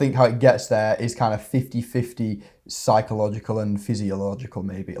that. But I think how it gets there is kind of 50-50 psychological and physiological,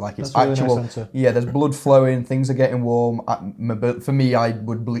 maybe. Like it's really actual, nice answer. yeah, there's blood flowing, things are getting warm. For me, I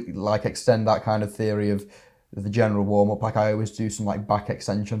would like extend that kind of theory of the general warm up. Like I always do some like back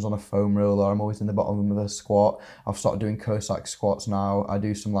extensions on a foam roller. I'm always in the bottom of a squat. I've started doing Cossack squats now. I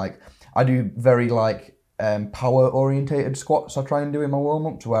do very like power orientated squats. I try and do in my warm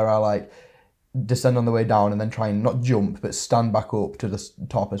ups, where I like descend on the way down and then try and not jump but stand back up to the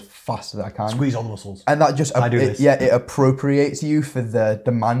top as fast as I can. Squeeze all the muscles. And that just it appropriates you for the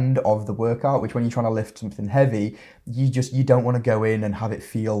demand of the workout, which when you're trying to lift something heavy, you don't want to go in and have it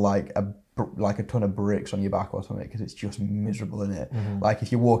feel like a ton of bricks on your back or something, because it's just miserable in it. Like if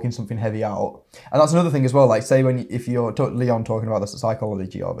you're walking something heavy out. And that's another thing as well, like say if you're Leon talking about the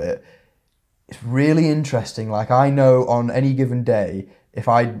psychology of it, it's really interesting. Like I know on any given day, if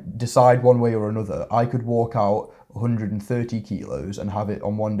I decide one way or another, I could walk out 130 kilos and have it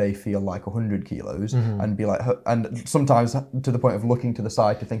on one day feel like 100 kilos and be like, and sometimes to the point of looking to the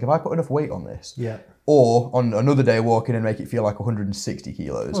side to think, have I put enough weight on this? Yeah. Or on another day, walk in and make it feel like 160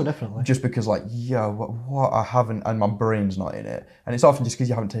 kilos. Oh, definitely. Just because like, yeah, what I haven't, and my brain's not in it. And it's often just because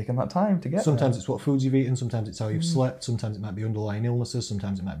you haven't taken that time to get Sometimes it's what foods you've eaten, sometimes it's how you've slept, sometimes it might be underlying illnesses,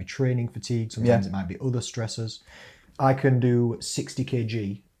 sometimes it might be training fatigue, sometimes it might be other stressors. I can do 60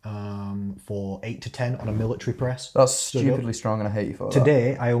 kg for 8 to 10 on a military press. That's stupidly strong, and I hate you for that.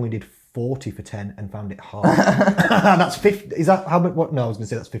 Today, I only did 40 for 10 and found it hard. That's 50. Is that how much? What? No, I was going to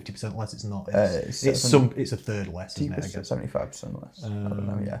say that's 50% less. It's not. It's a third less, isn't it? I guess 75% less. I don't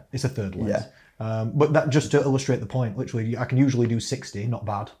know. Yeah, it's a third less. Yeah. But that just to illustrate the point. Literally, I can usually do 60. Not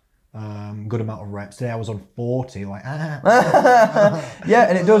bad. Good amount of reps. Today I was on 40. Like yeah,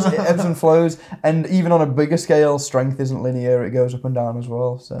 and it ebbs and flows. And even on a bigger scale, strength isn't linear. It goes up and down as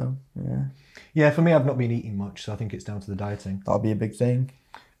well. So yeah. Yeah, for me, I've not been eating much, so I think it's down to the dieting. That'll be a big thing.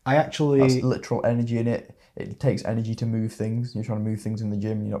 That's literal energy in it. It takes energy to move things. You're trying to move things in the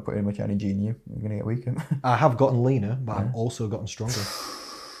gym. You're not putting much energy in you. You're going to get weaker. I have gotten leaner, but I've also gotten stronger.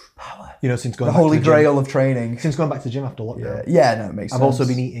 Power. You know, since going the back holy to the grail gym, of training. Since going back to the gym after lockdown. Yeah, no, it makes sense. I've also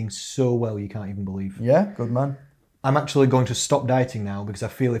been eating so well you can't even believe. Yeah, good man. I'm actually going to stop dieting now because I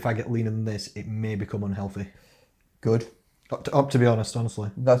feel if I get leaner than this, it may become unhealthy. Good. To be honest,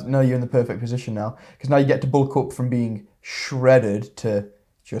 honestly. You're in the perfect position now, because now you get to bulk up from being shredded to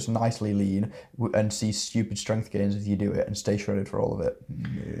just nicely lean and see stupid strength gains as you do it and stay shredded for all of it.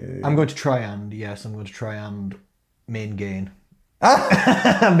 I'm going to try and main gain.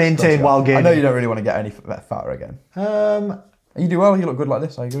 Maintain while gaining. I know you don't really want to get any fatter again. You do well, you look good like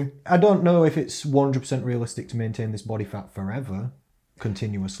this, I agree. I don't know if it's 100% realistic to maintain this body fat forever,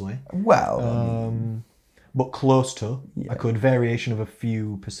 continuously. Well, but close to. Yeah. I could variation of a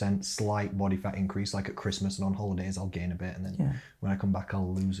few percent slight body fat increase, like at Christmas and on holidays I'll gain a bit, and then when I come back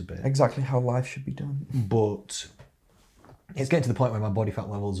I'll lose a bit. Exactly how life should be done. But it's getting to the point where my body fat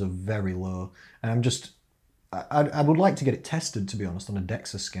levels are very low, and I'm just... I would like to get it tested, to be honest, on a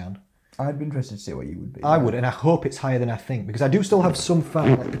DEXA scan. I'd be interested to see what you would be. I would, and I hope it's higher than I think, because I do still have some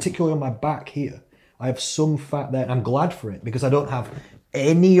fat, like particularly on my back here. I have some fat there, and I'm glad for it, because I don't have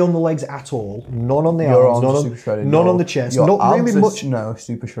any on the legs at all, none on the arms, none on the chest, not really much. No,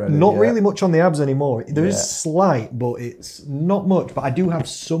 super shredded. Not really much on the abs anymore. There is slight, but it's not much. But I do have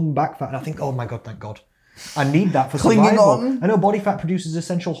some back fat, and I think, oh my God, thank God. I need that for survival. I know body fat produces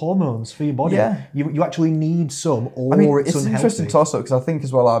essential hormones for your body. Yeah. You actually need some, or it's unhealthy. An interesting toss-up, because I think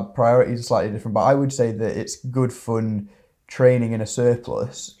as well our priorities are slightly different, but I would say that it's good fun training in a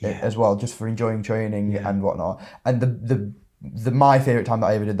surplus as well, just for enjoying training and whatnot. And my favourite time that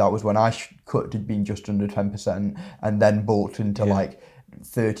I ever did that was when I cut had been just under 10% and then bulked into like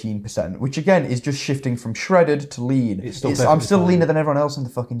 13%, which again is just shifting from shredded to lean. I'm still leaner than everyone else in the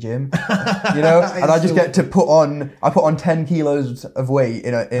fucking gym, you know. And I just get to put on 10 kilos of weight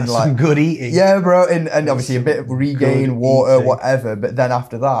in like some good eating. Yeah, bro, and obviously a bit of regain, water, whatever. But then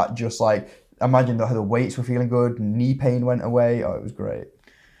after that, just like imagine the weights were feeling good, knee pain went away. Oh, it was great.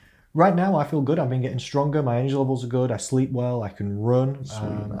 Right now, I feel good. I've been getting stronger. My energy levels are good. I sleep well. I can run.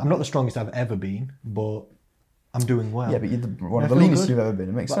 I'm not the strongest I've ever been, but I'm doing well. Yeah, but you're one of the leanest you've ever been.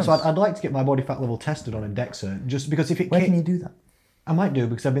 It makes sense. So I'd like to get my body fat level tested on a DEXA, just because if it... Where can you do that? I might do,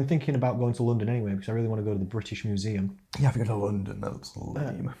 because I've been thinking about going to London anyway, because I really want to go to the British Museum. You have to go to London. That's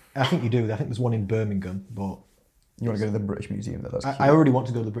lame. I think you do. I think there's one in Birmingham, but... You want to go to the British Museum, though? That's cute. I already want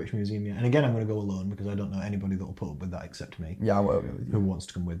to go to the British Museum, yeah. And again, I'm going to go alone, because I don't know anybody that will put up with that except me. Yeah, I won't go with you. Who wants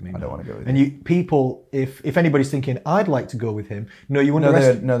to come with me? I don't want to go with you. And you people, if anybody's thinking, I'd like to go with him, no, you No,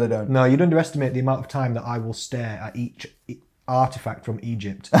 they don't. No, you'd underestimate the amount of time that I will stare at each artifact from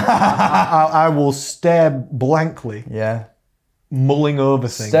Egypt. I will stare blankly. Yeah. Mulling over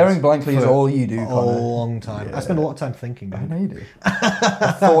things. Staring blankly is all you do, Connor. A long time. Yeah. I spend a lot of time thinking. I know you do.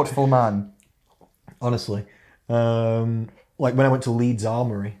 A thoughtful man. Honestly. Like when I went to Leeds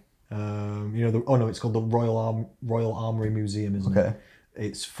Armoury, it's called the Royal Armoury Museum, isn't it?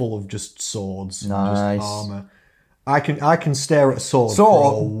 It's full of just swords, nice. Just armour. I can stare at a sword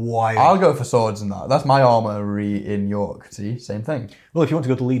for a while. I'll go for swords and that. That's my armoury in York. See, same thing. Well, if you want to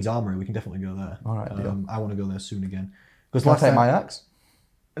go to Leeds Armoury, we can definitely go there. All right, deal. I want to go there soon again. Can I take my axe?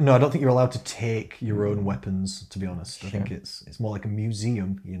 No, I don't think you're allowed to take your own weapons, to be honest. I think it's more like a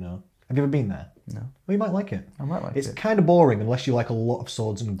museum, you know. Have you ever been there? No. Well, you might like it. I might like it. It's kind of boring unless you like a lot of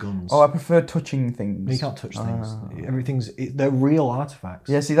swords and guns. Oh, I prefer touching things. You can't touch things. They're real artifacts.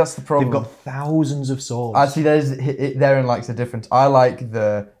 Yeah, see, that's the problem. They've got thousands of swords. Actually, therein likes the difference. I like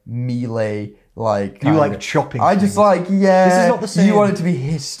the melee, like... You like chopping I things. just like, yeah. This is not the same. You want it to be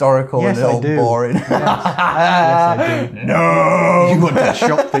historical yes, and all boring. Yes, I do. No! You want to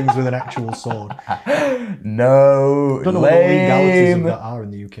chop things with an actual sword. No, I don't know what the legalities of that are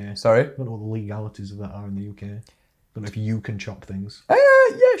in the UK. Sorry? I don't know what the legalities of that are in the UK. I don't know if you can chop things.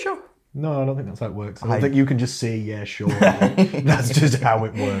 Yeah, sure. No, I don't think that's how it works. I don't think you can just say, yeah, sure. That's just how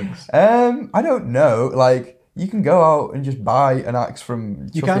it works. I don't know. Like, you can go out and just buy an axe from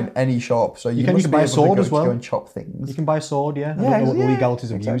any shop. So you can buy a sword as well. Go and chop things. You can buy a sword, yeah. I don't know what the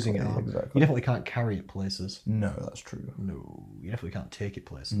legalities of using it are. Exactly. You definitely can't carry it places. No, that's true. No, you definitely can't take it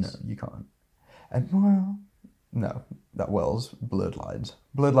places. No, you can't. And well, no, that well's blurred lines.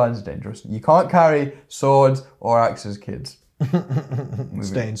 Blurred lines are dangerous. You can't carry swords or axes, kids.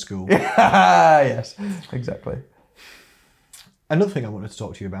 Stay in school. Yes, exactly. Another thing I wanted to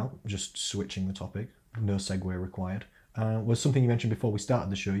talk to you about, just switching the topic, no segue required, was something you mentioned before we started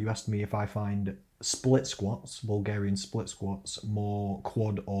the show. You asked me if I find split squats, Bulgarian split squats, more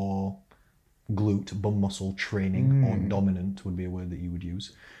quad or glute, bum muscle training, or dominant would be a word that you would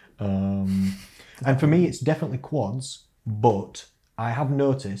use. And for me, it's definitely quads, but I have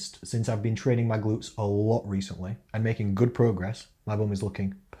noticed since I've been training my glutes a lot recently and making good progress, my bum is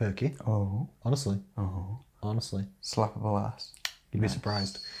looking perky. Oh. Honestly. Oh. Honestly. Slappable ass. You'd be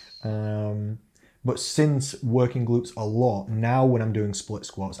surprised. But since working glutes a lot, now when I'm doing split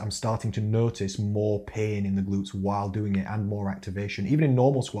squats, I'm starting to notice more pain in the glutes while doing it and more activation. Even in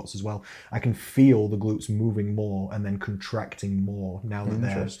normal squats as well, I can feel the glutes moving more and then contracting more now that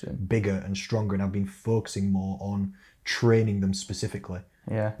they're bigger and stronger, and I've been focusing more on training them specifically.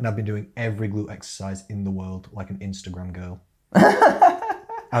 Yeah. And I've been doing every glute exercise in the world like an Instagram girl.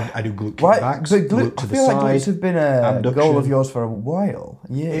 I do glute kickbacks, glute to the side. Like glutes have been a goal of yours for a while,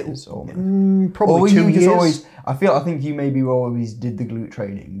 years, probably 2 years. I think you maybe always did the glute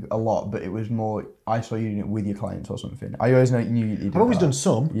training a lot, but it was more I saw you doing it with your clients or something. I always knew you did. I've always done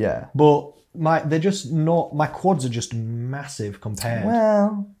some, yeah, but they're just not. My quads are just massive compared.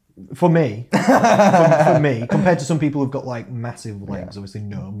 Well. For me, for me, compared to some people who've got like massive legs, obviously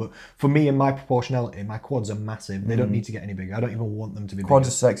no. But for me and my proportionality, my quads are massive. They don't need to get any bigger. I don't even want them to be quads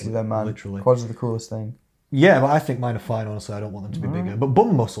bigger. Are sexy then, man. Literally. Quads are the coolest thing. Yeah, but I think mine are fine, honestly. I don't want them to be bigger. But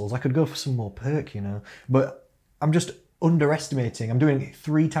bum muscles, I could go for some more perk, you know. But I'm just underestimating. I'm doing it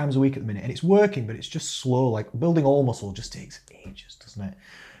 3 times a week at the minute, and it's working, but it's just slow. Like building all muscle just takes ages, doesn't it?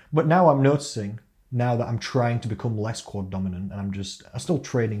 But now I'm noticing, now that I'm trying to become less quad dominant, and I'm still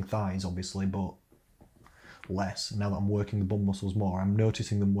training thighs, obviously, but less. Now that I'm working the bum muscles more, I'm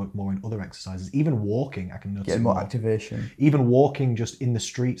noticing them work more in other exercises. Even walking, I can notice getting more activation. Even walking just in the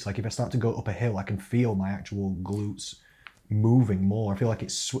streets, like if I start to go up a hill, I can feel my actual glutes moving more. I feel like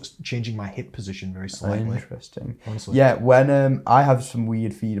it's changing my hip position very slightly. Interesting. Honestly. Yeah, when I have some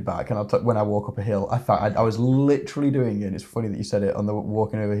weird feedback, and when I walk up a hill, I thought I was literally doing it. And it's funny that you said it on the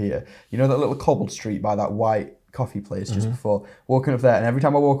walking over here. You know that little cobbled street by that white coffee place just before walking up there, and every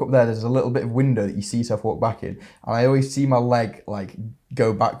time I walk up there, there's a little bit of window that you see yourself walk back in, and I always see my leg like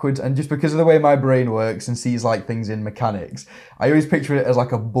go backwards. And just because of the way my brain works and sees like things in mechanics, I always picture it as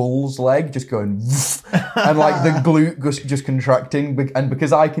like a bull's leg just going and like the glute just contracting. And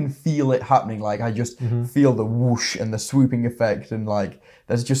because I can feel it happening, like I just feel the whoosh and the swooping effect, and like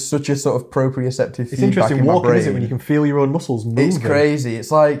there's just such a sort of proprioceptive feedback interesting in my walking, brain. isn't it, when you can feel your own muscles moving? It's crazy.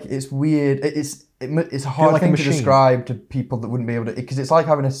 It's like, it's weird. It's a hard like a thing to machine. describe to people that wouldn't be able to, because it's like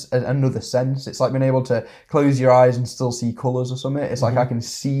having another sense. It's like being able to close your eyes and still see colours or something. It's like I can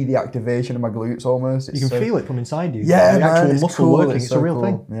see the activation of my glutes almost. You can feel it from inside you. Yeah, the actual it's muscle cool. working. It's so a real cool.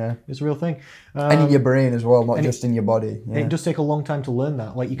 thing. Yeah. It's a real thing. And in your brain as well, not just in your body. Yeah. It does take a long time to learn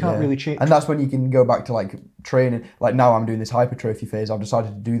that. Like, you can't really change. And that's when you can go back to like training. Like now I'm doing this hypertrophy phase. I've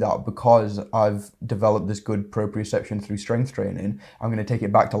decided to do that because I've developed this good proprioception through strength training. I'm going to take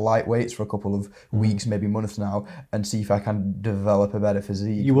it back to light weights for a couple of weeks, maybe months now, and see if I can develop a better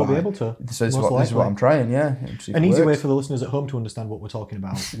physique. You will be able to. So this is what I'm trying, yeah. An easy way for the listeners at home to understand what we're talking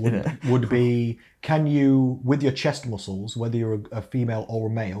about would be, can you, with your chest muscles, whether you're a female or a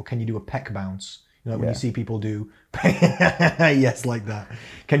male, can you do a pec bounce? You know, when you see people do, yes, like that.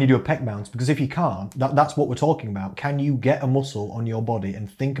 Can you do a pec bounce? Because if you can't, that's what we're talking about. Can you get a muscle on your body and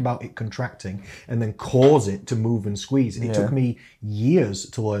think about it contracting and then cause it to move and squeeze? And it took me years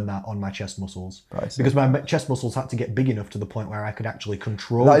to learn that on my chest muscles. Because my chest muscles had to get big enough to the point where I could actually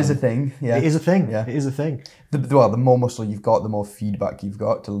control That them. is a thing, yeah. It is a thing, yeah. It is a thing. The more muscle you've got, the more feedback you've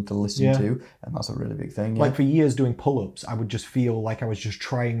got to listen to, and that's a really big thing. Yeah. Like for years doing pull-ups, I would just feel like I was just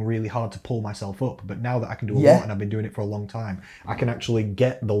trying really hard to pull myself up. But now that I can do a lot, and I've been doing it for a long time, I can actually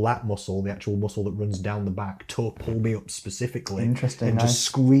get the lat muscle, the actual muscle that runs down the back, to pull me up specifically. Interesting, and nice. just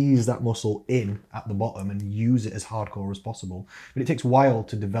squeeze that muscle in at the bottom and use it as hardcore as possible. But it takes a while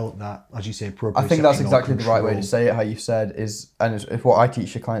to develop that, as you say, proprioception. I think that's exactly the right way to control. say it. How you said is, and it's what I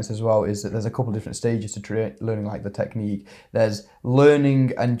teach the clients as well, is that there's a couple of different stages to learning like the technique. There's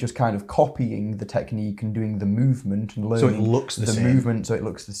learning and just kind of copying the technique and doing the movement and learning so it looks the same. movement so it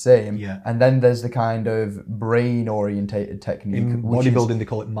looks the same. Yeah. And then there's the kind of brain orientated technique. In bodybuilding, they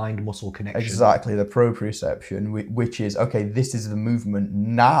call it mind-muscle connection. Exactly, the proprioception, which is, okay, this is the movement.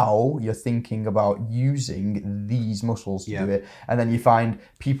 Now you're thinking about using these muscles to do it. And then you find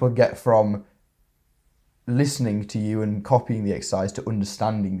people get from listening to you and copying the exercise to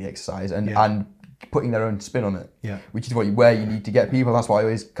understanding the exercise and putting their own spin on it. Yeah. Which is where you need to get people. That's why I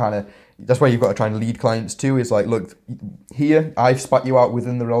always that's where you've got to try and lead clients too. Is like, look, here I've spat you out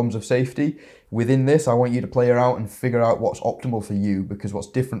within the realms of safety. Within this, I want you to play around and figure out what's optimal for you, because what's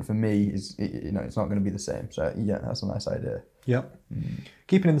different for me is, it's not going to be the same. So yeah, that's a nice idea. Yep.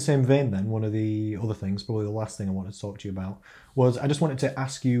 Keeping in the same vein then, one of the other things, probably the last thing I wanted to talk to you about, was I just wanted to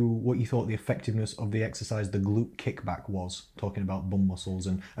ask you what you thought the effectiveness of the exercise, the glute kickback, was, talking about bum muscles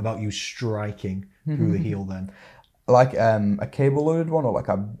and about you striking through the heel then. Like a cable loaded one, or like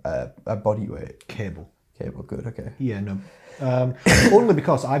a body weight? Cable, good, okay. Yeah, no. Only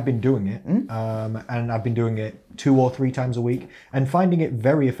because I've been doing it, and I've been doing it 2 or 3 times a week and finding it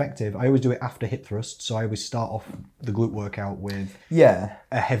very effective. I always do it after hip thrust, so I always start off the glute workout with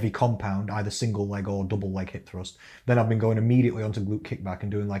a heavy compound, either single leg or double leg hip thrust. Then I've been going immediately onto glute kickback and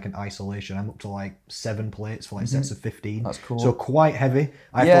doing like an isolation. I'm up to like 7 plates for like sets of 15. That's cool. So quite heavy.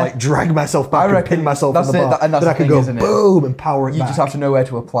 I have to like drag myself back and pin myself on the bar. And that's then I can go boom and power it back. You just have to know where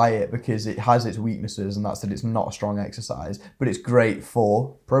to apply it, because it has its weaknesses, and that's that it's not a strong exercise, but it's great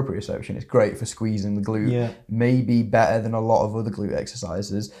for proprioception. It's great for squeezing the glute. Yeah. Maybe better than a lot of other glute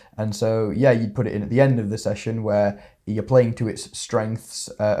exercises. And so, you'd put it in at the end of the session where you're playing to its strengths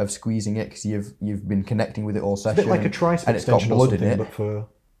of squeezing it, because you've been connecting with it all session. It's a bit like a tricep and it's got extension blood or something, in it. but for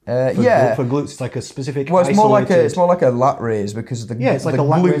for glutes, it's like a specific. Well, it's isolated... more like a lat raise, because it's like the a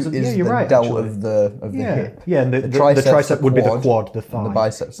lat glute raise. is You're the right, delt actually. of the hip. Yeah, and the tricep would be the quad, the thigh. And the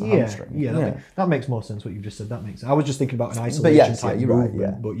biceps, the hamstring. That makes more sense what you've just said. That makes sense. I was just thinking about an isolation type you're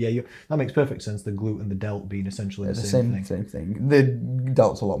movement. right, But that makes perfect sense. The glute and the delt being essentially the same thing. The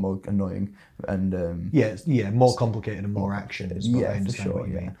delt's a lot more annoying and more complicated and more actions. But I understand what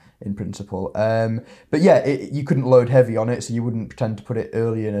you mean. In principle. But you couldn't load heavy on it, so you wouldn't pretend to put it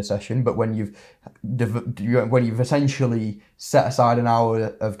early in a session. But when you've essentially set aside an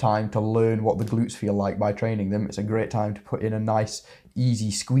hour of time to learn what the glutes feel like by training them, it's a great time to put in a nice, easy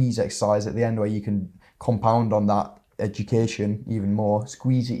squeeze exercise at the end, where you can compound on that education even more,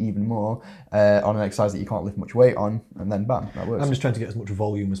 squeeze it even more on an exercise that you can't lift much weight on, and then bam, that works. I'm just trying to get as much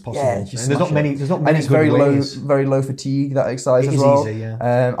volume as possible. Yeah, and there's not many and it's very low fatigue, that exercise as well. Easy,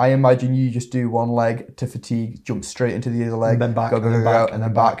 yeah. I imagine you just do one leg to fatigue, jump straight into the other leg, and then back, go, and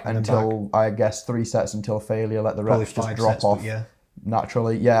then back until I guess 3 sets until failure. Let the reps just drop off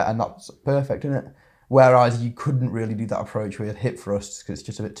naturally. Yeah, and that's perfect, isn't it? Whereas you couldn't really do that approach with hip thrusts because it's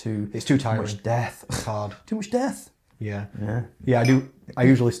just a bit too... It's too tiring. Too much death. It's hard. Too much death. Yeah. I do. I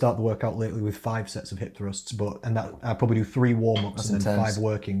usually start the workout lately with 5 sets of hip thrusts, I probably do 3 warm-ups and then 5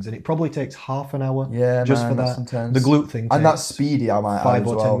 workings, and it probably takes half an hour. Yeah, just man, for that's that. Intense. The glute thing takes and that's speedy. I might add 5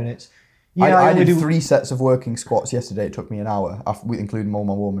 as or well. 10 minutes. Yeah, I did 3 sets of working squats yesterday. It took me an hour, including all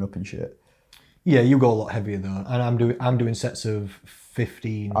my warming up and shit. Yeah, you go a lot heavier though, and I'm doing sets of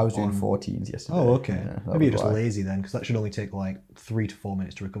 15. I was doing 14s yesterday. Oh, okay. Yeah, Maybe you're just lazy then, because that should only take like 3 to 4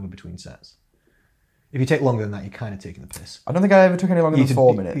 minutes to recover between sets. If you take longer than that, you're kind of taking the piss. I don't think I ever took any longer than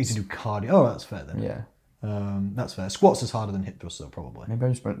 4 minutes. You need to do cardio. Oh, that's fair then. Yeah. That's fair. Squats is harder than hip thrusts though, probably. Maybe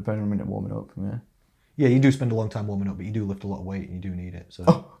I'm just spending a minute warming up. Yeah. Yeah, you do spend a long time warming up, but you do lift a lot of weight and you do need it. So.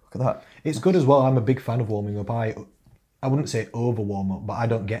 Oh, look at that. It's good as well. I'm a big fan of warming up. I wouldn't say over warm up, but I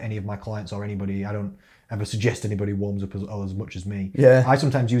don't get any of my clients or anybody. I don't ever suggest anybody warms up as much as me. Yeah. I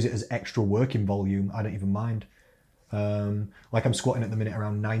sometimes use it as extra working volume. I don't even mind. Like I'm squatting at the minute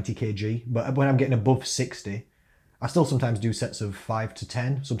around 90 kg, but when I'm getting above 60, I still sometimes do sets of 5 to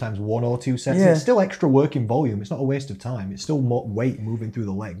 10, sometimes 1 or 2 sets. Yeah. It's still extra working volume. It's not a waste of time. It's still more weight moving through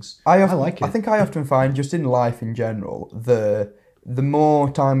the legs. I like it. I think I often find, just in life in general, the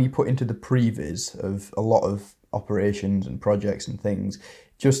more time you put into the previs of a lot of operations and projects and things,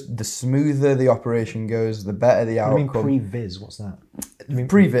 just the smoother the operation goes, the better the outcome. You mean pre-vis? What's that?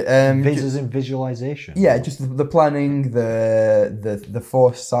 Pre-vis. Vis is in visualization. Yeah, just the planning, the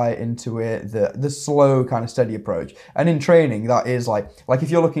foresight into it, the slow kind of steady approach. And in training, that is like if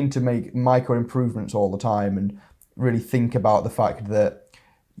you're looking to make micro improvements all the time and really think about the fact that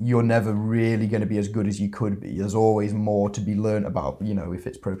you're never really going to be as good as you could be. There's always more to be learned about, if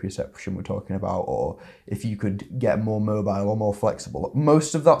it's proprioception we're talking about, or if you could get more mobile or more flexible.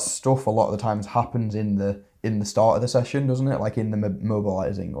 Most of that stuff a lot of the times happens in the start of the session, doesn't it? Like in the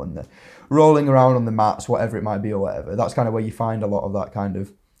mobilizing or in the rolling around on the mats, whatever it might be or whatever. That's kind of where you find a lot of that kind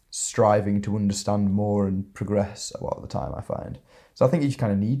of striving to understand more and progress a lot of the time, I find. So I think you just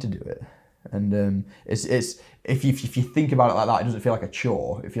kind of need to do it. And it's if you think about it like that, it doesn't feel like a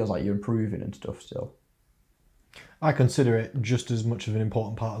chore. It feels like you're improving and stuff still. I consider it just as much of an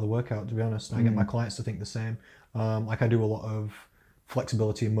important part of the workout, to be honest. I get my clients to think the same. Like I do a lot of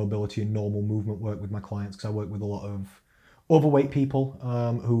flexibility and mobility and normal movement work with my clients because I work with a lot of overweight people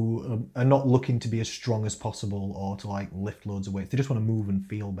who are not looking to be as strong as possible or to like lift loads of weights. They just want to move and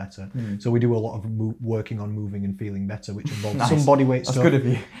feel better. So we do a lot of working on moving and feeling better, which involves some body weight stuff. That's good of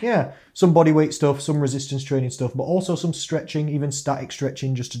you. Yeah, some body weight stuff, some resistance training stuff, but also some stretching, even static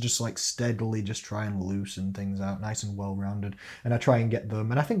stretching, just to like steadily just try and loosen things out, nice and well-rounded. And I try and get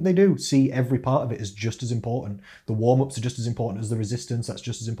them, and I think they do see every part of it as just as important. The warm-ups are just as important as the resistance. That's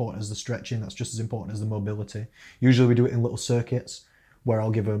just as important as the stretching. That's just as important as the mobility. Usually we do it in little circuits where I'll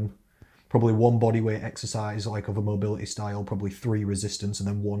give them probably 1 bodyweight exercise like of a mobility style, probably 3 resistance and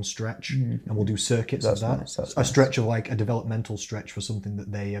then 1 stretch, and we'll do circuits of that. Nice, stretch of like a developmental stretch for something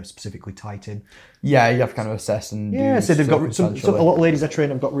that they have specifically tight in. Yeah, you have to kind of assess and so they've got a lot of ladies I train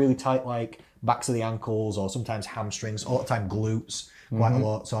have got really tight like backs of the ankles or sometimes hamstrings, all the time glutes quite a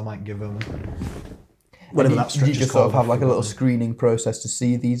lot, so I might give them whatever that stretch is called. Do you just sort of have like a little screening process to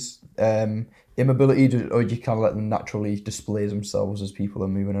see these immobility, or do you kind of let them naturally display themselves as people are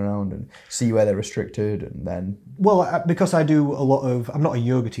moving around and see where they're restricted and then... Well, because I do a lot of... I'm not a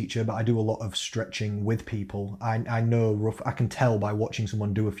yoga teacher, but I do a lot of stretching with people. I know I can tell by watching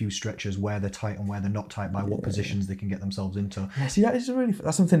someone do a few stretches where they're tight and where they're not tight by what positions they can get themselves into. Yeah, see,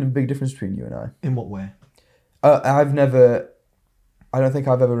 that's something, a big difference between you and I. In what way? I don't think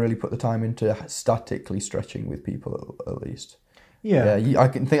I've ever really put the time into statically stretching with people, at least. Yeah,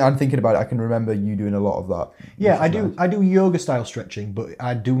 I'm thinking about it. I can remember you doing a lot of that. Yeah, I do. I do yoga style stretching, but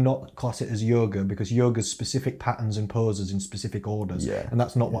I do not class it as yoga because yoga's specific patterns and poses in specific orders, and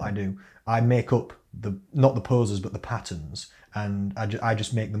that's not what I do. I make up not the poses but the patterns, and I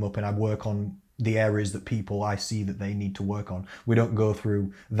just make them up and I work on the areas that people I see that they need to work on. We don't go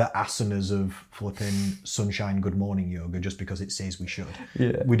through the asanas of flipping sunshine good morning yoga just because it says we should.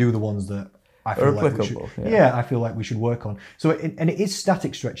 Yeah, we do the ones that I feel like we should, I feel like we should work on. So it is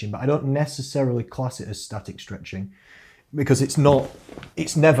static stretching, but I don't necessarily class it as static stretching because it's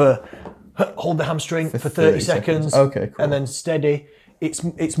never hold the hamstring for 30 seconds. Okay, cool. And then steady.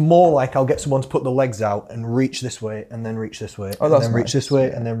 It's more like I'll get someone to put the legs out and reach this way and then reach this way and then reach this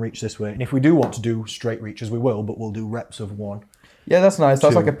way and then reach this way. And if we do want to do straight reaches, we will, but we'll do reps of 1. Yeah, that's nice.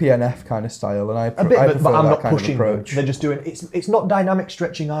 That's like a PNF kind of style, and I prefer but I'm that not kind pushing of approach. them. They're just doing it's not dynamic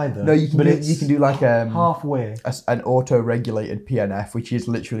stretching either. No, you can do like halfway an auto-regulated PNF, which is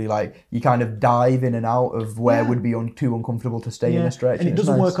literally like you kind of dive in and out of where would be too uncomfortable to stay in a stretch. And it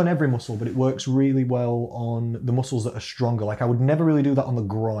doesn't work on every muscle, but it works really well on the muscles that are stronger. Like I would never really do that on the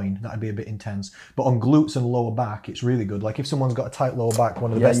groin. That'd be a bit intense. But on glutes and lower back, it's really good. Like if someone's got a tight lower back,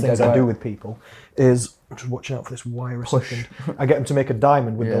 one of the best things I do with people is just watching out for this wire a second. I get them to make a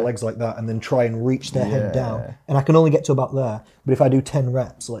diamond with their legs like that and then try and reach their head down. And I can only get to about there. But if I do 10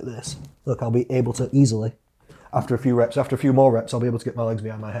 reps like this, look, I'll be able to easily, after a few more reps, I'll be able to get my legs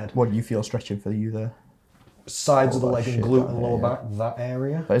behind my head. What do you feel stretching for you there? Sides of the leg and glute and lower back, that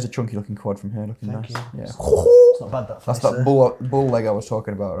area. That is a chunky looking quad from here, looking nice. Yeah. It's not bad, that's that bull leg I was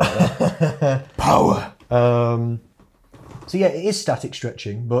talking about right there. Power! So yeah, it is static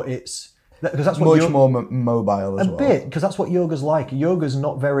stretching, but it's... Because that's what much more mobile as well. A bit, because that's what yoga's like. Yoga's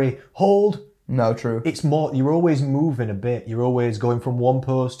not very hold. No, true. It's more, you're always moving a bit. You're always going from one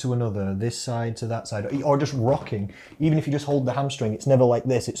pose to another, this side to that side, or just rocking. Even if you just hold the hamstring, it's never like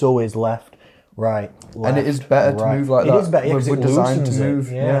this. It's always left, right, left, and it is better to move like that. It is better because it loosens to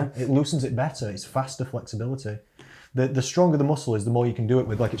move. It loosens it better. It's faster flexibility. The stronger the muscle is, the more you can do it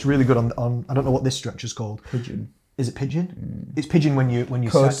with. Like it's really good on I don't know what this stretcher's called. Pigeon. Is it pigeon? It's pigeon when you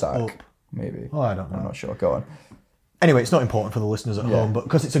set up. Maybe. Oh, I don't know. I'm not sure. Go on. Anyway, it's not important for the listeners at home, but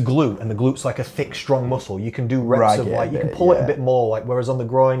because it's a glute and the glute's like a thick, strong muscle, you can do reps of like, you can pull it a bit more, like whereas on the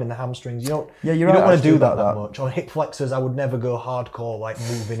groin and the hamstrings, you don't want to do that much. On hip flexors, I would never go hardcore, like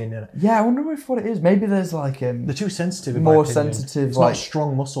moving in and... Yeah, I wonder if what it is. Maybe there's like... They're too sensitive in more my opinion. Sensitive, it's like... not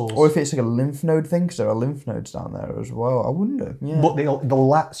strong muscles. Or if it's like a lymph node thing, because there are lymph nodes down there as well. I wonder, But the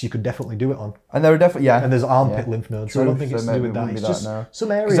lats, you could definitely do it on. And there are definitely, And there's armpit lymph nodes, so I don't think it's to do with that. It's just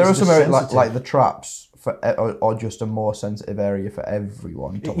some areas there are some areas like the traps... or just a more sensitive area for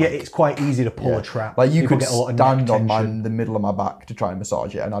everyone. It's quite easy to pull a trap. Like you could stand on the middle of my back to try and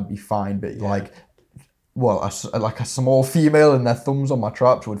massage it, and I'd be fine. But like a small female and their thumbs on my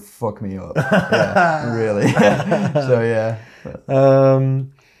traps would fuck me up. Yeah, really. So yeah.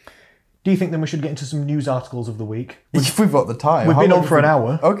 Do you think then we should get into some news articles of the week? If we've got the time. We've been on for an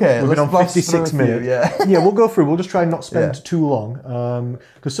hour. Okay, we've been on 56 minutes. Yeah, we'll go through. We'll just try and not spend too long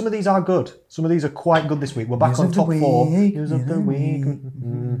because some of these are good. Some of these are quite good this week. We're back on top 4. News of the week.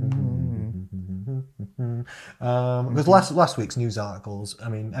 Because last week's news articles, I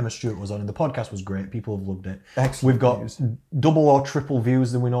mean, Emma Stewart was on and the podcast was great. People have loved it. Excellent. We've got double or triple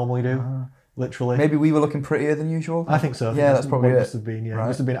views than we normally do. Literally. Maybe we were looking prettier than usual. I think so. Yeah, that's probably it. It Must have been. Yeah, right. It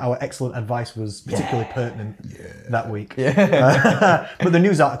must have been. Our excellent advice was particularly pertinent that week. Yeah. But the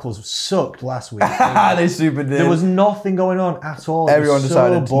news articles sucked last week. They super did. There was nothing going on at all. Everyone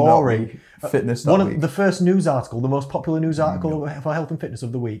decided boring. to not be fitness that week. The first news article, the most popular news article for health and fitness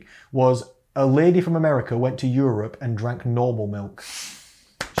of the week, was a lady from America went to Europe and drank normal milk.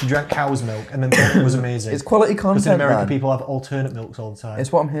 She drank cow's milk and then thought it was amazing. It's quality content, because in America, man. People have alternate milks all the time.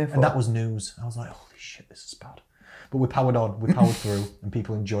 It's what I'm here for. And that was news. I was like, holy shit, this is bad. But we powered on. We powered through and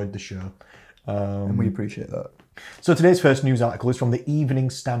people enjoyed the show. And we appreciate that. So today's first news article is from the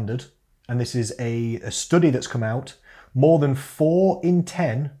Evening Standard. And this is a study that's come out. More than 4 in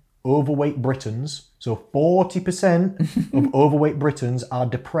 10 overweight Britons, so 40% of overweight Britons are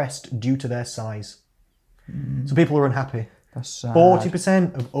depressed due to their size. So people are unhappy. That's sad.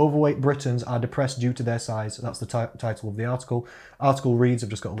 40% of overweight Britons are depressed due to their size. That's the title of the article. Article reads, I've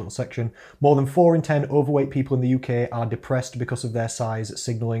just got a little section. More than 4 in 10 overweight people in the UK are depressed because of their size,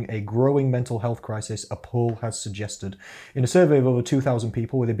 signalling a growing mental health crisis, a poll has suggested. In a survey of over 2,000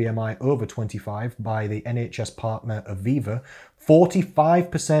 people with a BMI over 25 by the NHS partner Aviva,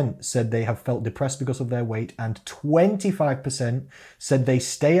 45% said they have felt depressed because of their weight, and 25% said they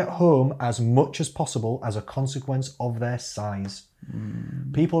stay at home as much as possible as a consequence of their size.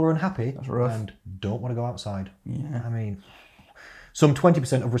 People are unhappy and don't want to go outside. Yeah. I mean, some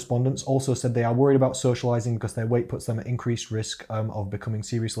 20% of respondents also said they are worried about socialising because their weight puts them at increased risk of becoming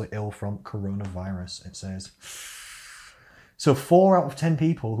seriously ill from coronavirus, it says. So 4 out of 10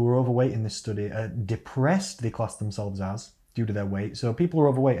 people who are overweight in this study are depressed, they class themselves as, due to their weight. So people are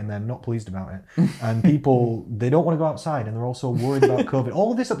overweight and they're not pleased about it. And people, they don't want to go outside and they're also worried about COVID.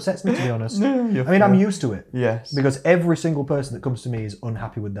 All of this upsets me, to be honest. I'm used to it. Yes. Because every single person that comes to me is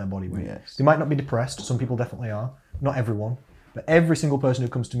unhappy with their body weight. Yes. They might not be depressed. Some people definitely are. Not everyone. But every single person who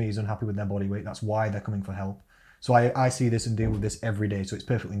comes to me is unhappy with their body weight. That's why they're coming for help. So I see this and deal with this every day. So it's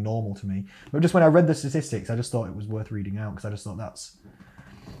perfectly normal to me. But just when I read the statistics, I just thought it was worth reading out because I just thought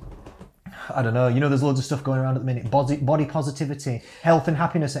I don't know. You know, there's loads of stuff going around at the minute. Body positivity, health and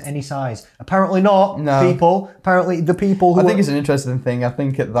happiness at any size. Apparently not, people. Apparently the people who... I think it's an interesting thing. I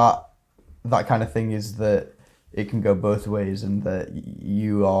think that kind of thing is that it can go both ways, and that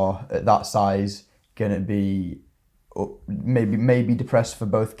you are at that size going to be maybe depressed for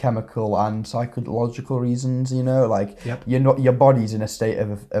both chemical and psychological reasons, you know, like your body's in a state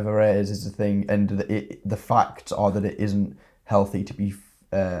of arrears is the thing, and the facts are that it isn't healthy to be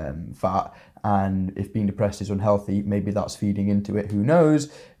fat, and if being depressed is unhealthy, maybe that's feeding into it, who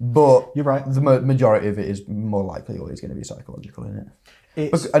knows, but you're right, the majority of it is more likely always going to be psychological in it.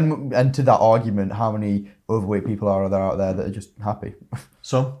 And to that argument, how many overweight people are there out there that are just happy?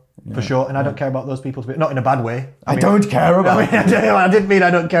 Some, for sure. And I don't care about those people, not in a bad way. I don't care about I didn't mean I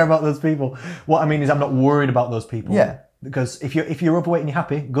don't care about those people. What I mean is I'm not worried about those people. Yeah. Because if you're overweight and you're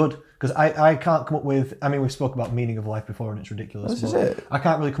happy, good. Because I can't come up with... I mean, we've spoke about meaning of life before and it's ridiculous. This is it. I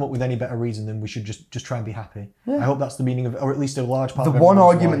can't really come up with any better reason than we should just try and be happy. Yeah. I hope that's the meaning of... Or at least a large part of the one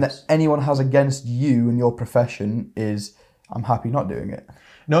argument that anyone has against you and your profession is, I'm happy not doing it.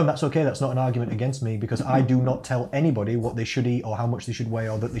 No, that's okay. That's not an argument against me, because I do not tell anybody what they should eat or how much they should weigh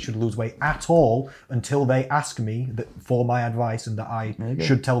or that they should lose weight at all until they ask me for my advice and that I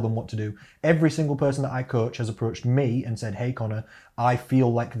should tell them what to do. Every single person that I coach has approached me and said, hey, Connor, I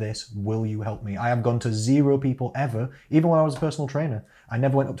feel like this. Will you help me? I have gone to 0 people ever, even when I was a personal trainer. I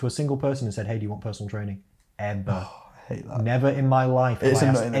never went up to a single person and said, hey, do you want personal training? Ever. Never in my life have I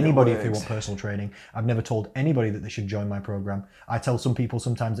asked anybody if they want personal training. I've never told anybody that they should join my program. I tell some people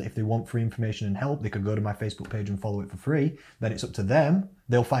sometimes that if they want free information and help, they could go to my Facebook page and follow it for free. Then it's up to them.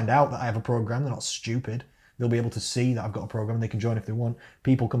 They'll find out that I have a program. They're not stupid. They'll be able to see that I've got a program and they can join if they want.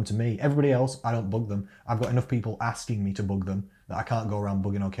 People come to me. Everybody else, I don't bug them. I've got enough people asking me to bug them that I can't go around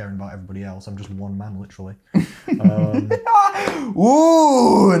bugging or caring about everybody else. I'm just one man, literally.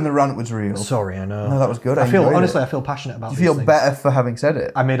 Ooh, and the rant was real. Sorry, I know. No, that was good. I feel passionate about it. You feel better for having said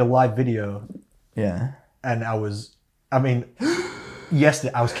it? I made a live video. Yeah. And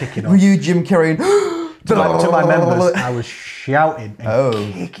yesterday I was kicking off. Were you Jim Carrey? to my members, I was shouting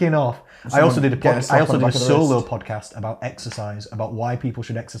and kicking off. I also did a solo podcast about exercise, about why people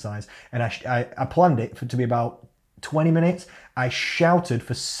should exercise, and I planned it to be about 20 minutes. I shouted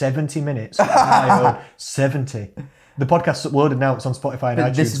for 70 minutes. 70. The podcast's uploaded now. It's on Spotify and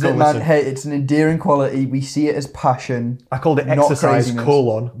iTunes. This is it, man. Hey, it's an endearing quality. We see it as passion. I called it Exercise: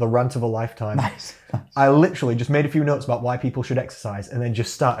 The Rant of a Lifetime. Nice. I literally just made a few notes about why people should exercise and then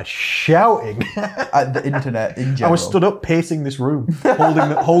just started shouting at the internet in general. I was stood up pacing this room,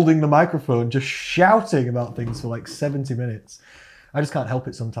 holding the microphone, just shouting about things for like 70 minutes. I just can't help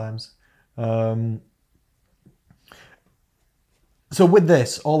it sometimes. So with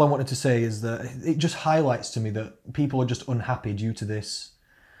this, all I wanted to say is that it just highlights to me that people are just unhappy due to these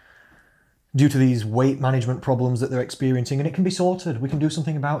weight management problems that they're experiencing, and it can be sorted. We can do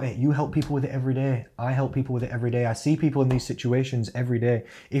something about it. You help people with it every day. I help people with it every day. I see people in these situations every day.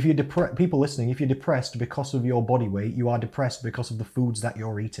 If you're people listening, if you're depressed because of your body weight, you are depressed because of the foods that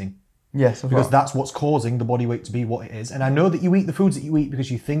you're eating. Yes, because that's what's causing the body weight to be what it is. And I know that you eat the foods that you eat because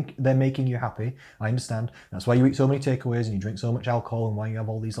you think they're making you happy. I understand. That's why you eat so many takeaways and you drink so much alcohol and why you have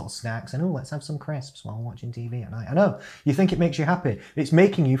all these little snacks and let's have some crisps while watching TV at night. I know. You think it makes you happy. It's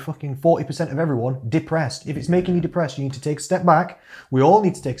making you fucking 40% of everyone depressed. If it's making you depressed, you need to take a step back. We all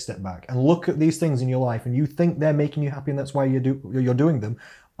need to take a step back and look at these things in your life, and you think they're making you happy and that's why you're doing them.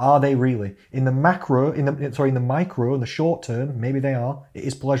 Are they really? In the micro, in the short term, maybe they are. It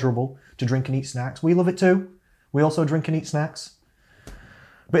is pleasurable to drink and eat snacks. We love it too. We also drink and eat snacks.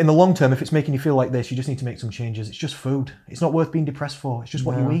 But in the long term, if it's making you feel like this, you just need to make some changes. It's just food. It's not worth being depressed for. It's just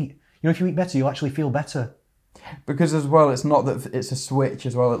what you eat. You know, if you eat better, you'll actually feel better. Because as well, it's not that it's a switch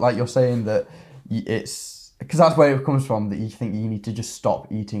as well. Like you're saying that it's... Because that's where it comes from, that you think you need to just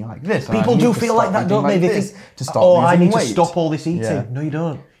stop eating like this. People do feel like that, don't they? They think, to stop I need to stop all this eating. Yeah. No, you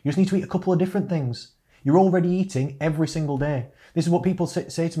don't. You just need to eat a couple of different things. You're already eating every single day. This is what people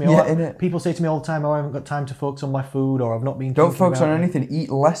say to me. People say to me all the time, I haven't got time to focus on my food, or I've not been Don't focus on anything. Eat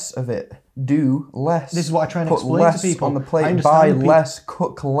less of it. Do less. This is what I try and explain to people. Put less on the plate. Buy less.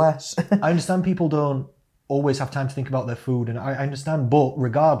 Cook less. I understand people don't always have time to think about their food, and I understand, but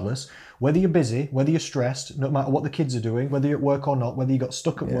regardless, whether you're busy, whether you're stressed, no matter what the kids are doing, whether you're at work or not, whether you got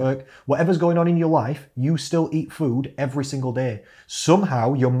stuck at work, whatever's going on in your life, you still eat food every single day.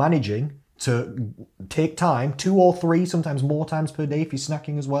 Somehow you're managing to take time, 2 or 3, sometimes more times per day if you're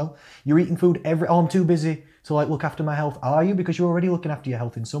snacking as well. You're eating food I'm too busy to look after my health. Are you? Because you're already looking after your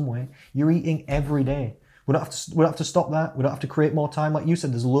health in some way. You're eating every day. We don't have to stop that. We don't have to create more time. Like you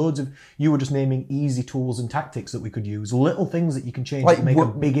said, there's loads of, you were just naming easy tools and tactics that we could use. Little things that you can change that make a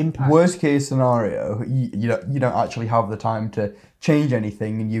big impact. Worst case scenario, you don't actually have the time to change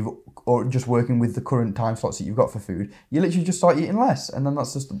anything, and or just working with the current time slots that you've got for food. You literally just start eating less, and then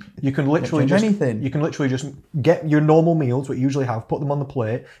that's just you can literally just get your normal meals, what you usually have, put them on the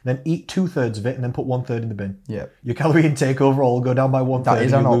plate, then eat 2/3 of it, and then put 1/3 in the bin. Yeah, your calorie intake overall will go down by 1/3. That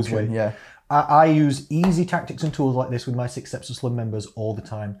is an option. Yeah. I use easy tactics and tools like this with my 6 Steps to Slim members all the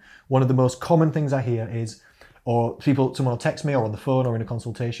time. One of the most common things I hear is, someone will text me or on the phone or in a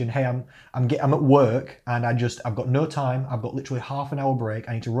consultation, hey, I'm at work and I've got no time. I've got literally half an hour break.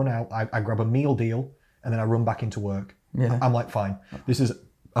 I need to run out. I grab a meal deal and then I run back into work. Yeah. I'm like, fine.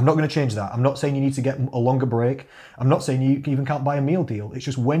 I'm not going to change that. I'm not saying you need to get a longer break. I'm not saying you even can't buy a meal deal. It's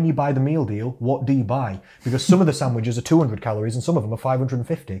just when you buy the meal deal, what do you buy? Because some of the sandwiches are 200 calories and some of them are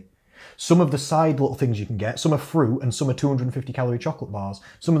 550. Some of the side little things you can get, some are fruit and some are 250 calorie chocolate bars.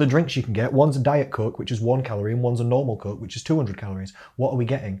 Some of the drinks you can get, one's a Diet Coke, which is 1 calorie, and one's a normal Coke, which is 200 calories. What are we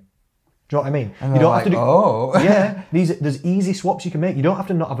getting? Do you know what I mean? And you don't have to do. Oh. Yeah, there's easy swaps you can make. You don't have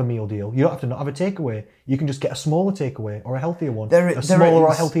to not have a meal deal. You don't have to not have a takeaway. You can just get a smaller takeaway or a healthier one. A smaller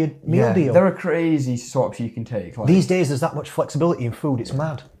or healthier meal deal. There are crazy swaps you can take. These days, there's that much flexibility in food. It's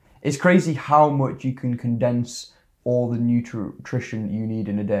mad. It's crazy how much you can condense all the nutrition you need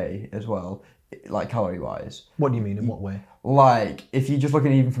in a day as well, like calorie-wise. What do you mean? In what way? Like, if you're just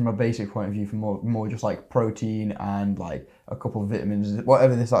looking even from a basic point of view, from more just like protein and like a couple of vitamins,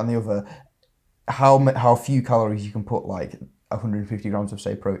 whatever this, that, and the other, how few calories you can put like 150 grams of,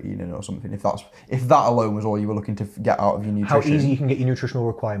 say, protein in or something. If that alone was all you were looking to get out of your nutrition. How easy you can get your nutritional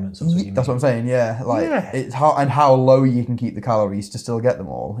requirements. That's what I'm saying. Yeah, it's how low you can keep the calories to still get them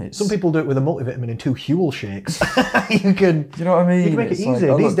all. Some people do it with a multivitamin and 2 Huel shakes. You can. Do you know what I mean? You can make it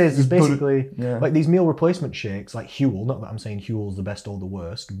easy. These days, there's basically like these meal replacement shakes, like Huel. Not that I'm saying Huel's the best or the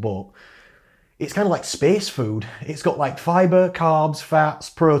worst, but it's kind of like space food. It's got like fiber, carbs,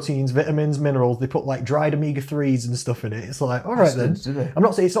 fats, proteins, vitamins, minerals. They put like dried omega-3s and stuff in it. It's like, all right then. I'm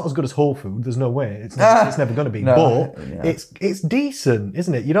not saying it's not as good as whole food. There's no way. It's never going to be. No, but it's decent,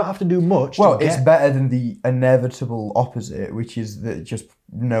 isn't it? You don't have to do much. Well, it's better than the inevitable opposite, which is that just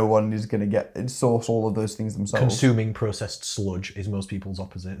no one is going to source all of those things themselves. Consuming processed sludge is most people's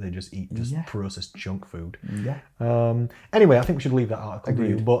opposite. They just eat processed junk food. Yeah. Anyway, I think we should leave that article to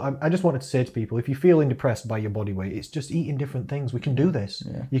you. But I just wanted to say to people, if you're feeling depressed by your body weight, it's just eating different things. We can do this.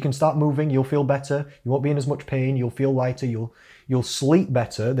 Yeah. You can start moving. You'll feel better. You won't be in as much pain. You'll feel lighter. You'll sleep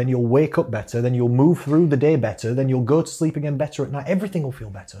better. Then you'll wake up better. Then you'll move through the day better. Then you'll go to sleep again better at night. Everything will feel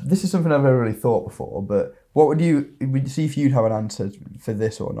better. This is something I've never really thought before, but what would see if you'd have an answer for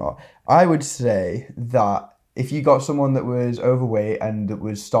this or not? I would say that if you got someone that was overweight and that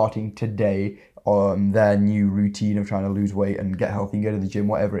was starting today on their new routine of trying to lose weight and get healthy and go to the gym,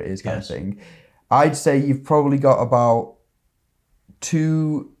 whatever it is kind of thing, I'd say you've probably got about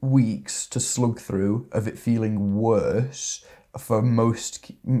 2 weeks to slug through of it feeling worse from most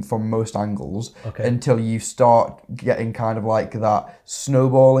angles until you start getting kind of like that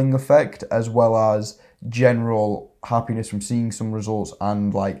snowballing effect, as well as general happiness from seeing some results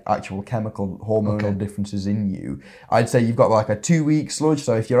and like actual chemical hormonal differences in you. I'd say you've got like a 2-week sludge.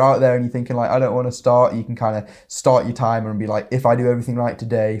 So if you're out there and you're thinking like, I don't want to start, you can kind of start your timer and be like, if I do everything right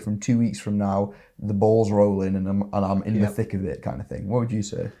today, from 2 weeks from now, the ball's rolling and I'm in the thick of it, kind of thing. What would you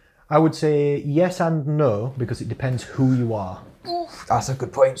say? I would say yes and no, because it depends who you are. That's a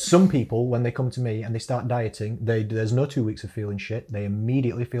good point. Some people, when they come to me and they start dieting, there's no 2 weeks of feeling shit. They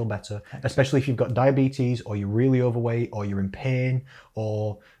immediately feel better, especially if you've got diabetes or you're really overweight or you're in pain.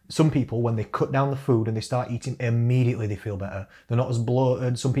 Or some people, when they cut down the food and they start eating, immediately they feel better. They're not as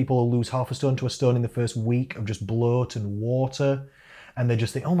bloated. Some people will lose half a stone to a stone in the first week of just bloat and water. And they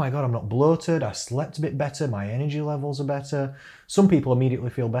just think, oh my God, I'm not bloated. I slept a bit better. My energy levels are better. Some people immediately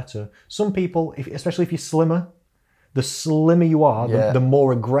feel better. Some people, especially if you're slimmer, the slimmer you are, the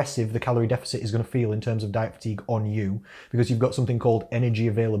more aggressive the calorie deficit is going to feel in terms of diet fatigue on you, because you've got something called energy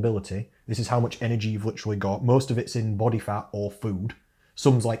availability. This is how much energy you've literally got. Most of it's in body fat or food.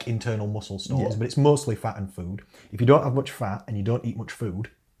 Some's like internal muscle stores, but it's mostly fat and food. If you don't have much fat and you don't eat much food,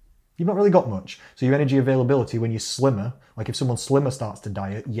 you've not really got much. So your energy availability when you're slimmer, like if someone slimmer starts to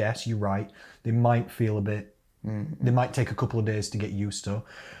diet, yes, you're right, they might feel a bit, they might take a couple of days to get used to.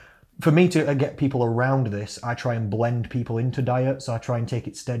 For me to get people around this, I try and blend people into diet. So I try and take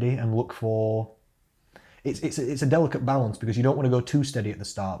it steady and look for... It's a delicate balance, because you don't want to go too steady at the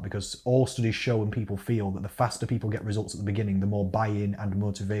start, because all studies show and people feel that the faster people get results at the beginning, the more buy-in and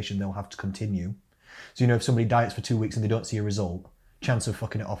motivation they'll have to continue. So, if somebody diets for 2 weeks and they don't see a result, chance of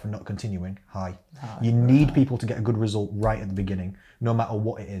fucking it off and not continuing, high. You need people to get a good result right at the beginning, no matter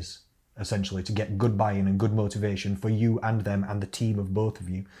what it is, essentially, to get good buy-in and good motivation for you and them and the team of both of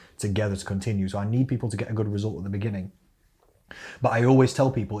you together to continue. So I need people to get a good result at the beginning. But I always tell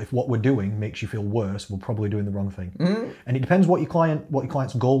people, if what we're doing makes you feel worse, we're probably doing the wrong thing. And it depends what your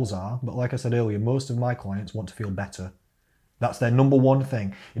client's goals are. But like I said earlier, most of my clients want to feel better. That's their number one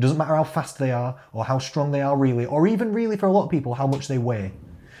thing. It doesn't matter how fast they are or how strong they are really, or even really for a lot of people, how much they weigh.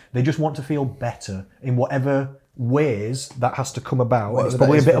 They just want to feel better in whatever ways that has to come about. And it's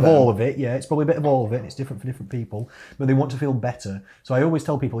probably a bit of all of it. Yeah, it's probably a bit of all of it. And it's different for different people, but they want to feel better. So I always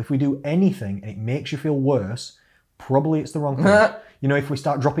tell people, if we do anything and it makes you feel worse, probably it's the wrong thing. You know, if we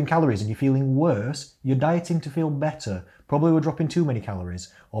start dropping calories and you're feeling worse, you're dieting to feel better. Probably we're dropping too many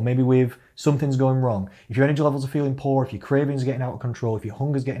calories, or maybe something's going wrong. If your energy levels are feeling poor, if your cravings are getting out of control, if your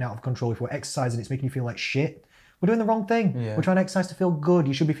hunger's getting out of control, if we're exercising, it's making you feel like shit, we're doing the wrong thing. Yeah. We're trying to exercise to feel good.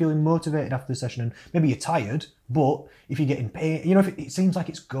 You should be feeling motivated after the session, and maybe you're tired, but if you're getting pain, you know, if it seems like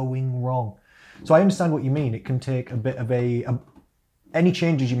it's going wrong. So I understand what you mean. It can take a bit of any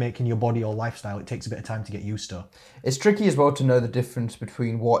changes you make in your body or lifestyle, it takes a bit of time to get used to. It's tricky as well to know the difference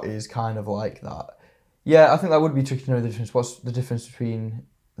between what is kind of like that. Yeah, I think that would be tricky to know the difference. What's the difference between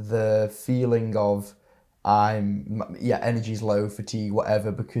the feeling of energy's low, fatigue,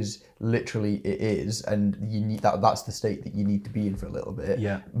 whatever, because literally it is, and you need that's the state that you need to be in for a little bit.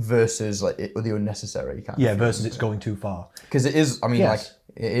 Yeah. Versus like the unnecessary kind of. Yeah, versus it's going too far. Because it is. I mean, yes.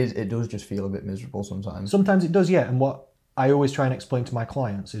 It does just feel a bit miserable sometimes. Sometimes it does, yeah. And what I always try and explain to my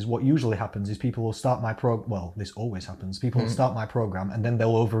clients is what usually happens is people will start my well, this always happens. People will start my program and then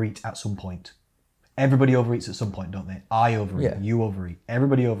they'll overeat at some point. Everybody overeats at some point, don't they? I overeat, you overeat,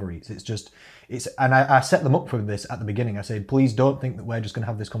 everybody overeats. And I set them up for this at the beginning. I said, please don't think that we're just going to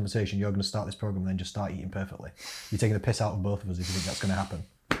have this conversation. You're going to start this program and then just start eating perfectly. You're taking the piss out of both of us if you think that's going to happen.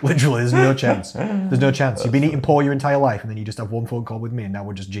 Literally, there's no chance. There's no chance. You've been eating poor your entire life and then you just have one phone call with me and now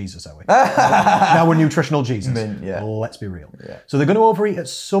we're just Jesus, are we? Now we're nutritional Jesus. Let's be real. Yeah. So they're going to overeat at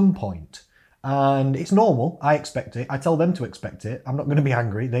some point. And it's normal. I expect it. I tell them to expect it. I'm not going to be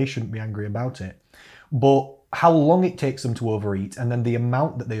angry. They shouldn't be angry about it. But how long it takes them to overeat and then the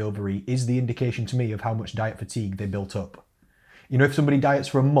amount that they overeat is the indication to me of how much diet fatigue they built up. You know, if somebody diets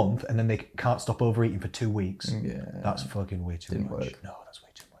for a month and then they can't stop overeating for 2 weeks, that's fucking way too much. No, that's way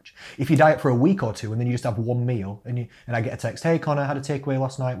too much. If you diet for a week or two and then you just have one meal and I get a text, hey Connor, I had a takeaway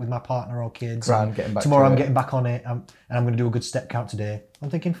last night with my partner or kids. Tomorrow I'm getting back on it and I'm going to do a good step count today. I'm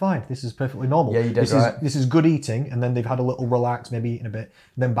thinking, fine, this is perfectly normal. Yeah, you did right. This is good eating, and then they've had a little relax, maybe eating a bit,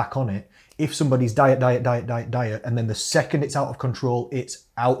 then back on it. If somebody's diet, and then the second it's out of control, it's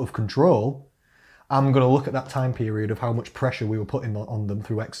out of control, I'm going to look at that time period of how much pressure we were putting on them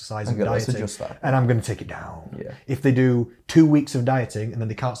through exercise and dieting, and I'm going to take it down. Yeah. If they do 2 weeks of dieting and then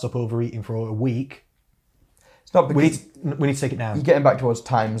they can't stop overeating for a week, it's not because we need to take it down. You're getting back towards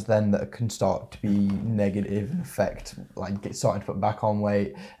times then that can start to be negative and affect, like starting to put back on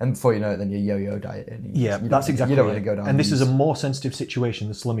weight, and before you know it, then you're yo-yo dieting. That's exactly. You don't want to go down. And this is a more sensitive situation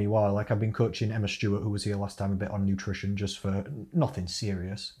than Slimmy. While like I've been coaching Emma Stewart, who was here last time, a bit on nutrition, just for nothing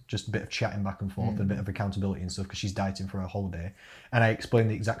serious, just a bit of chatting back and forth and a bit of accountability and stuff because she's dieting for her holiday. And I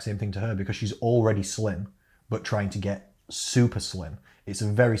explained the exact same thing to her because she's already slim, but trying to get super slim. It's a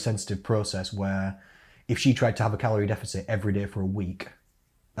very sensitive process where if she tried to have a calorie deficit every day for a week,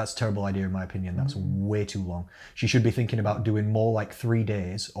 that's a terrible idea in my opinion. That's way too long. She should be thinking about doing more like 3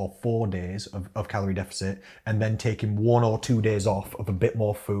 days or 4 days of calorie deficit and then taking 1 or 2 days off of a bit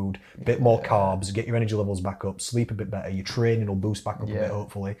more food, a bit more carbs, get your energy levels back up, sleep a bit better, your training will boost back up a bit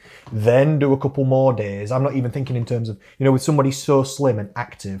hopefully. Then do a couple more days. I'm not even thinking in terms of, you know, with somebody so slim and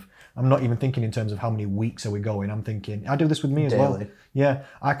active, I'm not even thinking in terms of how many weeks are we going. I'm thinking, I do this with me as well. Yeah,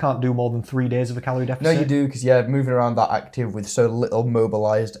 I can't do more than 3 days of a calorie deficit. No, you do, because moving around that active with so little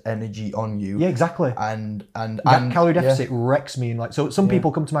mobilized energy on you. Yeah, exactly. And that calorie deficit wrecks me. So some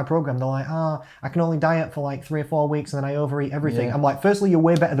people come to my program, they're like, I can only diet for like 3 or 4 weeks and then I overeat everything. I'm like, firstly, you're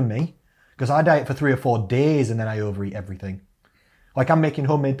way better than me, because I diet for 3 or 4 days and then I overeat everything. Like I'm making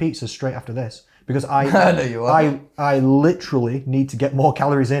homemade pizzas straight after this. Because I literally need to get more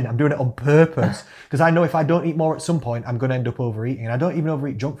calories in. I'm doing it on purpose. Because I know if I don't eat more at some point, I'm going to end up overeating. And I don't even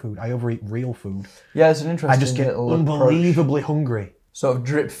overeat junk food. I overeat real food. Yeah, it's an interesting I just get unbelievably hungry. Sort of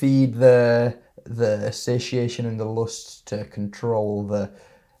drip feed the satiation and the lust to control the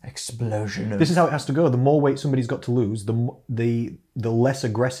explosion of... This is how it has to go. The more weight somebody's got to lose, the less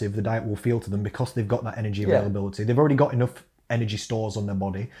aggressive the diet will feel to them because they've got that energy availability. They've already got enough energy stores on their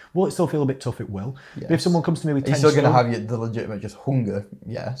body. Will it still feel a bit tough? It will. Yes. But if someone comes to me with 10 You're still going to have the legitimate just hunger,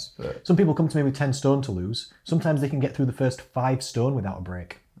 yes. But some people come to me with 10 stone to lose. Sometimes they can get through the first 5 stone without a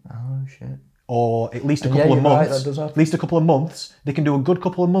break. Oh, shit. Or at least a couple of months. At least a couple of months. They can do a good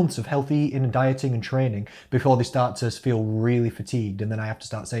couple of months of healthy eating and dieting and training before they start to feel really fatigued. And then I have to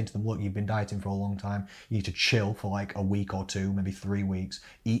start saying to them, look, you've been dieting for a long time. You need to chill for like a week or 2, maybe 3 weeks.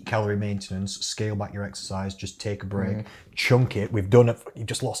 Eat calorie maintenance, scale back your exercise, just take a break, chunk it. We've done it. You've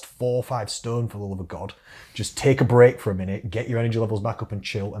just lost 4 or 5 stone, for the love of God. Just take a break for a minute, get your energy levels back up and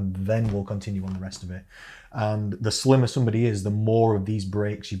chill, and then we'll continue on the rest of it. And the slimmer somebody is, the more of these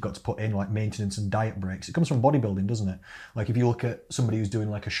breaks you've got to put in, like maintenance and diet breaks. It comes from bodybuilding, doesn't it? Like if you look at somebody who's doing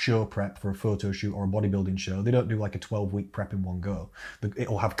like a show prep for a photo shoot or a bodybuilding show, they don't do like a 12-week prep in one go.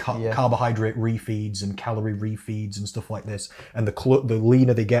 It'll have carbohydrate refeeds and calorie refeeds and stuff like this. And the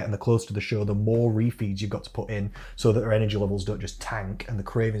leaner they get and the closer to the show, the more refeeds you've got to put in so that their energy levels don't just tank and the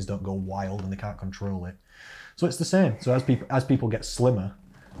cravings don't go wild and they can't control it. So it's the same. So as people get slimmer,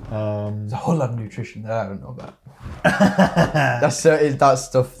 there's a whole lot of nutrition there I don't know about. That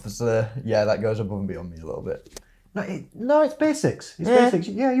stuff. That goes above and beyond me a little bit. No, it's basics. It's basics.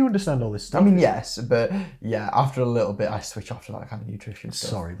 Yeah, you understand all this stuff. I mean, yes, but yeah, after a little bit, I switch off to that kind of nutrition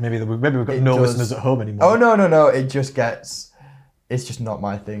stuff. Sorry, maybe we've got no listeners at home anymore. Oh no! It just gets. It's just not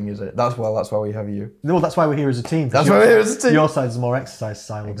my thing, is it? That's why we have you. Well, that's why we're here as a team. That's why we're here as a team. Your side's the more exercise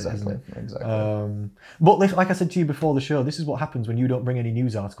style of it, isn't it? Exactly. But like I said to you before the show, this is what happens when you don't bring any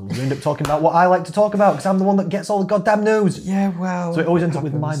news articles. You end up talking about what I like to talk about because I'm the one that gets all the goddamn news. Yeah, well. So it always ends up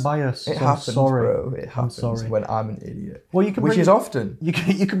with my bias. It happens, bro. It happens when I'm an idiot. Well, you can which is often. You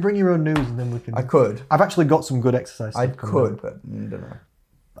can bring your own news and then we can. I could. I've actually got some good exercise stuff. I could, but I don't know.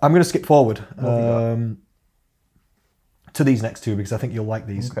 I'm going to skip forward. To these next 2 because I think you'll like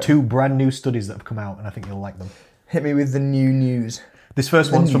these. Okay. 2 brand new studies that have come out and I think you'll like them. Hit me with the new news. This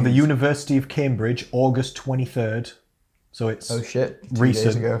first one's from the University of Cambridge, August 23rd. So it's 2 recent.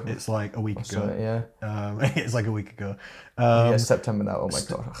 Days ago. It's like a week ago. Sorry, yeah. It's like a week ago. September now. Oh my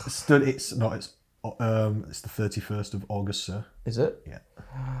God. It's the 31st of August, sir. Is it? Yeah.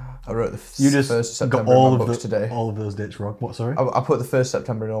 I wrote the 1st of September in my books today. All of those dates wrong. What, sorry? I put the 1st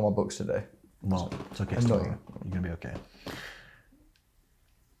September in all my books today. Well, it's okay. You're going to be okay.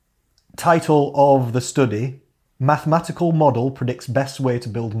 Title of the study: Mathematical model predicts best way to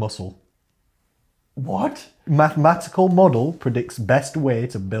build muscle. What? Mathematical model predicts best way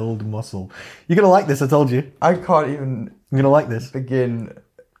to build muscle. You're going to like this, I told you. I can't even... You're going to like this. Begin...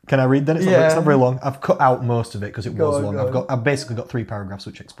 Can I read then? It's not very long. I've cut out most of it because it was long. I've basically got 3 paragraphs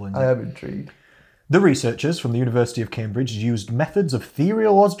which explains it. I am intrigued. The researchers from the University of Cambridge used methods of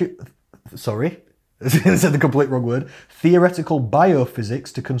said the complete wrong word. Theoretical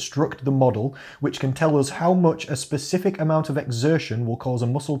biophysics to construct the model, which can tell us how much a specific amount of exertion will cause a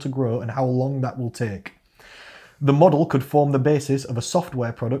muscle to grow and how long that will take. The model could form the basis of a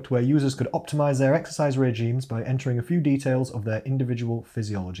software product where users could optimize their exercise regimes by entering a few details of their individual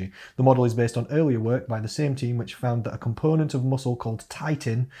physiology. The model is based on earlier work by the same team which found that a component of muscle called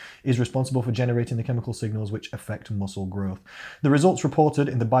titin is responsible for generating the chemical signals which affect muscle growth. The results reported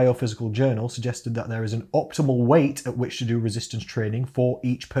in the Biophysical Journal suggested that there is an optimal weight at which to do resistance training for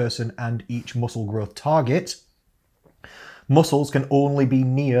each person and each muscle growth target. Muscles can only be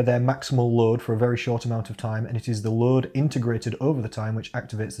near their maximal load for a very short amount of time, and it is the load integrated over the time which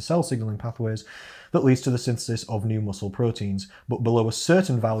activates the cell signaling pathways that leads to the synthesis of new muscle proteins. But below a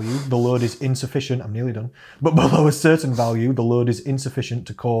certain value, the load is insufficient. I'm nearly done. But below a certain value, the load is insufficient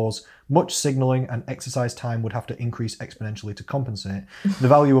to cause much signaling, and exercise time would have to increase exponentially to compensate. The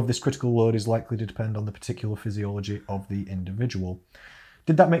value of this critical load is likely to depend on the particular physiology of the individual.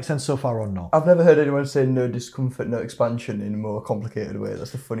 Did that make sense so far or not? I've never heard anyone say no discomfort, no expansion in a more complicated way.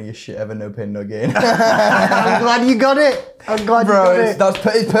 That's the funniest shit ever. No pain, no gain. I'm glad you got it. I'm glad you got it.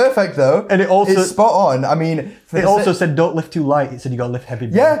 It's perfect though. And it's spot on. I mean, it also said don't lift too light. It said you got to lift heavy.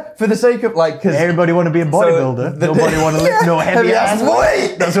 Yeah, for the sake of because everybody want to be a bodybuilder. Nobody want to lift no heavy ass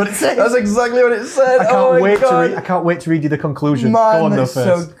weight. That's what it said. That's exactly what it said. I can't wait to read you the conclusion. Man, go on that's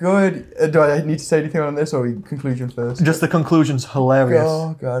though first. So good. Do I need to say anything on this or conclusion first? Just the conclusion's hilarious.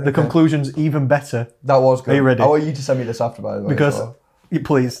 Oh God. The conclusion's even better. That was good. Are you ready? I want you to send me this after, by the way. Because,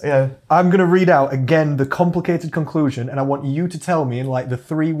 please. Yeah. I'm going to read out again the complicated conclusion, and I want you to tell me in like the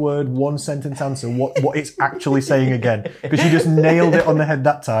 3-word, 1-sentence answer what it's actually saying again. Because you just nailed it on the head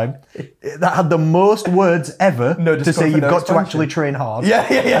that time. That had the most words ever to say you've got to actually train hard. Yeah.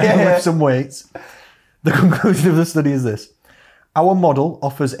 And lift some weights. The conclusion of the study is this. Our model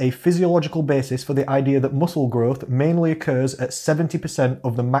offers a physiological basis for the idea that muscle growth mainly occurs at 70%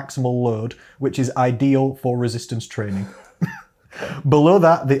 of the maximal load, which is ideal for resistance training. Below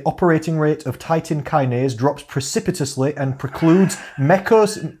that, the operating rate of titin kinase drops precipitously and precludes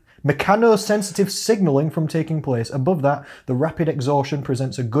mechanosensitive signaling from taking place. Above that, the rapid exhaustion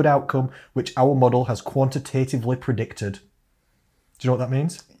presents a good outcome, which our model has quantitatively predicted. Do you know what that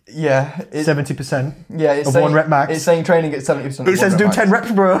means? Yeah. 70% yeah, it's of saying, 1 rep max. It's saying training at 70%. It says do 10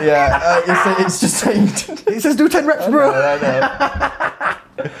 reps, bro. Yeah, it's just saying... It says do 10 reps, bro. I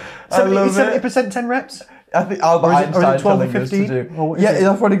know. 70% 10 reps? I think Albert Einstein telling us to do. Yeah,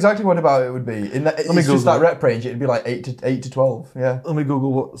 that's exactly what about it would be. It's just that rep range. It'd be like 8 to 12. Yeah. Let me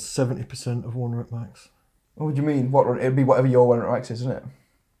Google what 70% of 1 rep max. What do you mean? It'd be whatever your 1 rep max is, isn't it?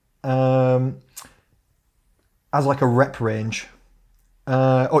 As like a rep range.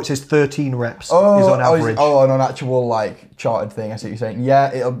 It says 13 reps is on average. On an actual like charted thing. I see what you're saying.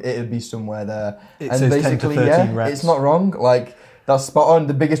 Yeah, it'll be somewhere there. It says 10 to 13 reps. It's not wrong. Like that's spot on.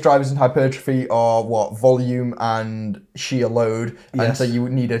 The biggest drivers in hypertrophy are what? Volume and sheer load. Yes. And so you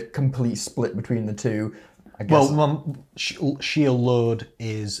would need a complete split between the two. I guess. Well, sheer load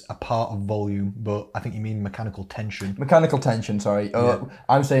is a part of volume, but I think you mean mechanical tension. Mechanical tension, sorry. Yeah.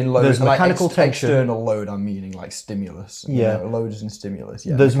 I'm saying load. There's like mechanical tension. External load, I'm meaning like stimulus. Yeah. Loads and stimulus.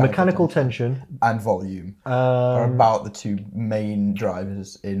 Yeah. There's mechanical tension. And volume are about the two main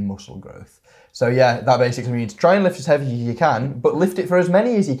drivers in muscle growth. So yeah, that basically means try and lift as heavy as you can, but lift it for as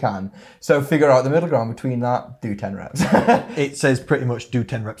many as you can. So figure out the middle ground between that, do 10 reps. It says pretty much do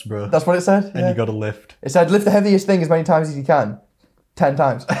 10 reps, bro. That's what it said? And you got to lift. It said lift the heaviest thing as many times as you can. 10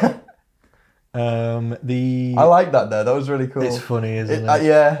 times. I like that though. That was really cool. It's funny, isn't it?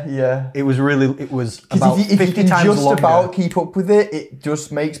 Yeah. It was about if 50 you can times just longer. about keep up with it, it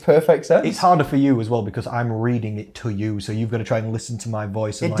just makes perfect sense. It's harder for you as well because I'm reading it to you, so you've got to try and listen to my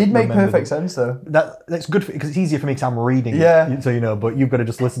voice. And it did make perfect sense though. That's good because it's easier for me because I'm reading it, so you know. But you've got to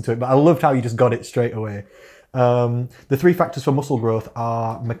just listen to it. But I loved how you just got it straight away. The 3 factors for muscle growth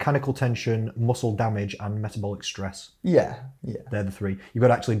are mechanical tension, muscle damage, and metabolic stress. Yeah. They're the 3. You've got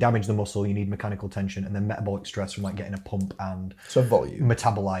to actually damage the muscle, you need mechanical tension, and then metabolic stress from like getting a pump and volume.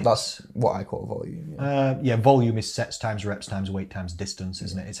 Metabolites. That's what I call volume. Yeah, volume is sets times reps times weight times distance,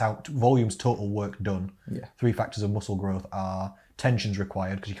 isn't it? It's how volume's total work done. Yeah. 3 factors of muscle growth are tension's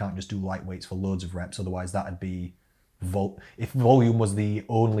required because you can't just do light weights for loads of reps, otherwise that'd be if volume was the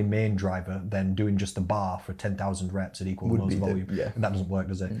only main driver, then doing just a bar for 10,000 reps would equal most volume. And that doesn't work,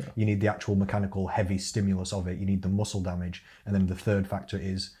 does it? No. You need the actual mechanical heavy stimulus of it. You need the muscle damage. And then the 3rd factor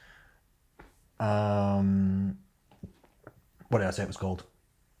is, what did I say it was called?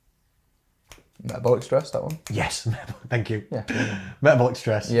 Metabolic stress, that one? Yes, thank you. Yeah. Metabolic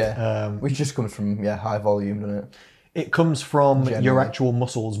stress. Yeah, which just comes from high volume, doesn't it? It comes from your actual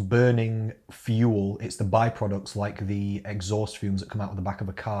muscles burning fuel. It's the byproducts like the exhaust fumes that come out of the back of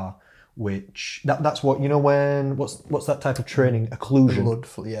a car, which that's what, you know, when what's that type of training? Occlusion.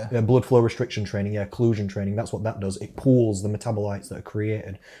 Blood flow restriction training. Yeah, occlusion training. That's what that does. It pools the metabolites that are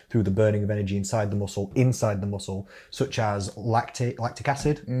created through the burning of energy inside the muscle, such as lactic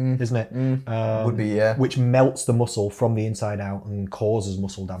acid, isn't it? Would be, yeah. Which melts the muscle from the inside out and causes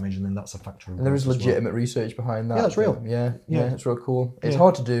muscle damage, and then that's a factor of And there is legitimate research behind that. Yeah, that's real. Yeah, it's real cool. It's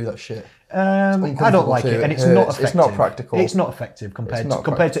hard to do that shit. I don't like it, and it's not effective. It's not practical. It's not effective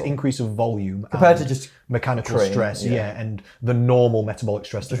compared to increase of volume, compared to just mechanical stress, and the normal metabolic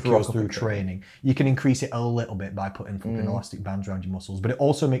stress that occurs through training. You can increase it a little bit by putting flipping elastic bands around your muscles, but it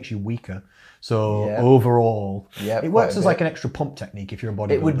also makes you weaker. So overall, it works as like an extra pump technique if you're a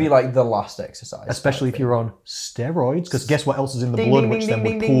bodybuilder. It would be like the last exercise, especially if you're on steroids, because guess what else is in the blood, which then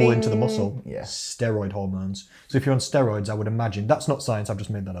would pool into the muscle? Steroid hormones. So if you're on steroids, I would imagine that's not science. I've just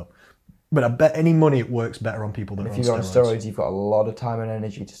made that up. But I bet any money it works better on people that are on steroids. If you're on steroids, you've got a lot of time and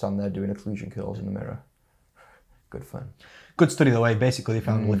energy to stand there doing occlusion curls in the mirror. Good fun. Good study, though. Basically, they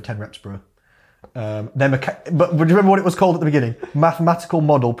found lift 10 reps, bro. But do you remember what it was called at the beginning? Mathematical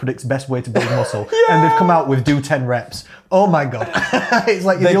model predicts best way to build muscle. And they've come out with do 10 reps. Oh my God. It's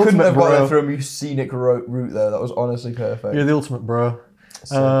like you're the ultimate bro. They couldn't have got there through a more scenic route there. That was honestly perfect. You're the ultimate bro.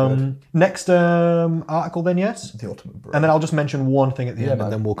 So next article then, yes? The ultimate bro. And then I'll just mention one thing at the end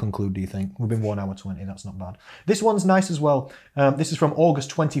and then we'll conclude, do you think? We've been 1 hour 20, that's not bad. This one's nice as well. This is from August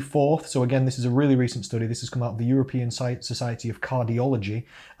 24th. So again, this is a really recent study. This has come out of the European Society of Cardiology.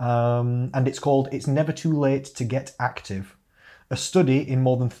 And it's called It's Never Too Late to Get Active. A study in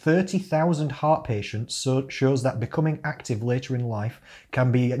more than 30,000 heart patients shows that becoming active later in life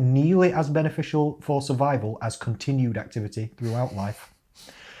can be nearly as beneficial for survival as continued activity throughout life.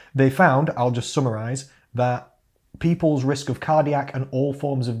 They found, I'll just summarise, that people's risk of cardiac and all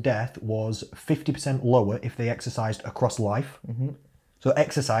forms of death was 50% lower if they exercised across life. So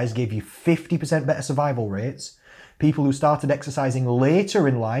exercise gave you 50% better survival rates. People who started exercising later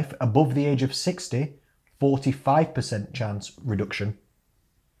in life, above the age of 60, 45% chance reduction.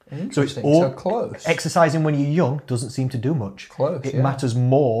 So it's all close. Exercising when you're young doesn't seem to do much. It matters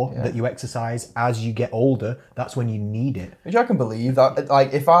more that you exercise as you get older. That's when you need it. Which I can believe that.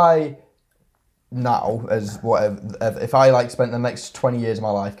 Like, if I now, if I like spent the next 20 years of my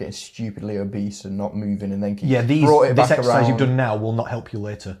life getting stupidly obese and not moving, and then this exercise you've done now will not help you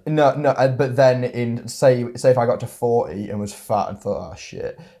later. No, but then in say if I got to 40 and was fat and thought, oh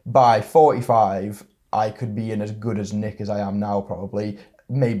shit, by 45 I could be in as good as Nick as I am now, probably.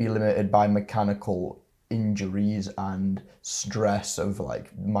 Maybe limited by mechanical injuries and stress of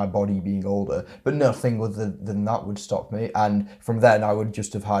like my body being older, but nothing other than that would stop me. And from then I would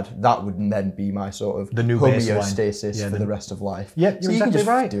just have had, that would then be my sort of the new homeostasis for the rest of life. Yeah, you're so exactly you can just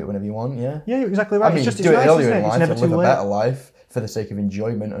right. Do it whenever you want, yeah. Yeah, you're exactly right. I mean, it's do it nice, earlier in life and live a better life for the sake of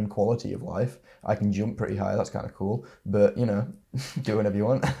enjoyment and quality of life. I can jump pretty high, that's kind of cool, but you know, do whatever you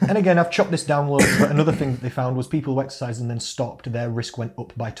want. And again, I've chopped this down loads, but another thing they found was people who exercised and then stopped, their risk went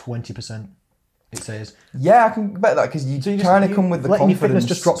up by 20%. It says. Yeah, I can bet that, because you kind of come with the confidence. Your fitness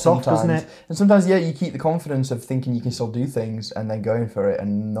just drops off, doesn't it? And sometimes, you keep the confidence of thinking you can still do things, and then going for it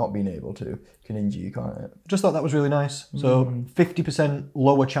and not being able to can injure you, can't it? Just thought that was really nice. So 50%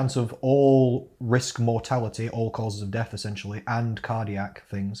 lower chance of all risk mortality, all causes of death essentially, and cardiac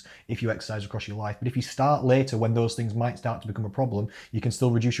things if you exercise across your life. But if you start later, when those things might start to become a problem, you can still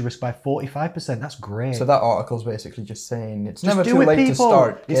reduce your risk by 45%. That's great. So that article's basically just saying it's never too late to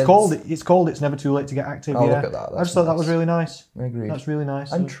start. It's called It's Never Too Late to Get Active. Oh, look at that. I just thought that was really nice. I agree. That's really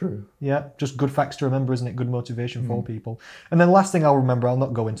nice. And true. Yeah, just good facts to remember, isn't it? Good motivation for people. And then last thing I'll remember, I'll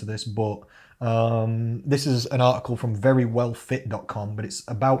not go into this, but this is an article from verywellfit.com, but it's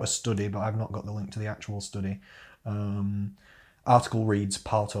about a study, but I've not got the link to the actual study. Article reads,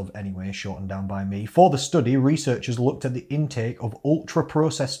 part of anyway, shortened down by me. For the study, researchers looked at the intake of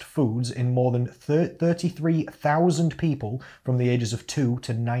ultra-processed foods in more than 33,000 people from the ages of 2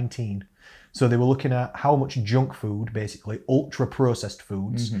 to 19. So they were looking at how much junk food, basically, ultra-processed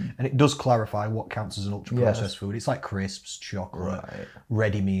foods, and it does clarify what counts as an ultra-processed food. It's like crisps, chocolate,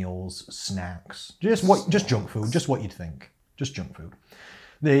 ready meals, snacks, just junk food, just what you'd think, just junk food.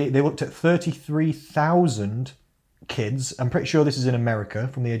 They looked at 33,000 kids. I'm pretty sure this is in America,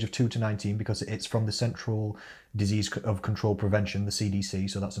 from the age of 2 to 19, because it's from the Central Disease of Control Prevention, the CDC,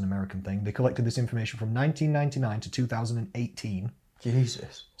 so that's an American thing. They collected this information from 1999 to 2018.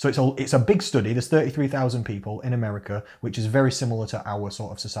 Jesus. So it's a big study. There's 33,000 people in America, which is very similar to our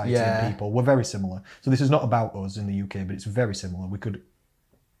sort of society and people. We're very similar. So this is not about us in the UK, but it's very similar. We could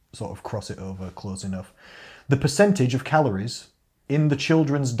sort of cross it over close enough. The percentage of calories in the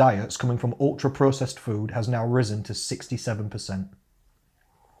children's diets coming from ultra-processed food has now risen to 67%.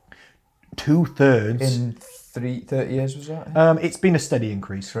 2/3. In 30 years, was that? It's been a steady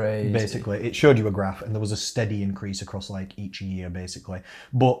increase. Crazy. Basically. It showed you a graph, and there was a steady increase across like each year, basically.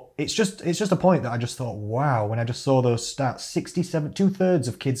 But it's just a point that I just thought, wow, when I just saw those stats, 2/3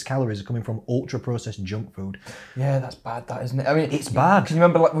 of kids' calories are coming from ultra-processed junk food. Yeah, that's bad, that, isn't it? I mean, it's bad. Can you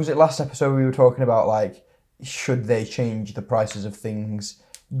remember, like, was it last episode we were talking about, like, should they change the prices of things,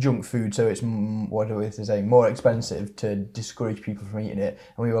 junk food, so it's more expensive to discourage people from eating it?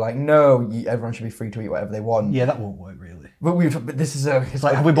 And we were like, no, everyone should be free to eat whatever they want. Yeah, that won't work really. But this is it's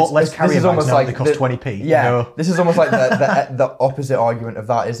like, have we bought less carrier bags now? Like they cost 20p. Yeah, no. This is almost like the opposite argument of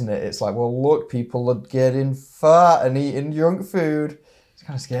that, isn't it? It's like, well, look, people are getting fat and eating junk food. It's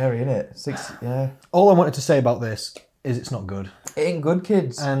kind of scary, isn't it? All I wanted to say about this is it's not good. It ain't good,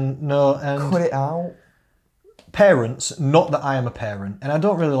 kids. And cut it out. Parents, not that I am a parent, and I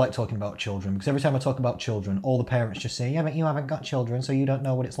don't really like talking about children, because every time I talk about children, all the parents just say, yeah, but you haven't got children, so you don't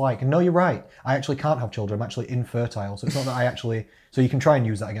know what it's like. And no, you're right. I actually can't have children. I'm actually infertile. So it's not that I actually... So you can try and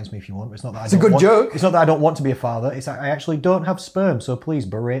use that against me if you want. It's not that it's a good joke. It's not that I don't want to be a father. It's that I actually don't have sperm. So please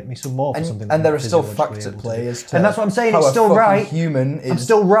berate me some more for something. And there are still facts at play as to... And that's what I'm saying. It's still right. I'm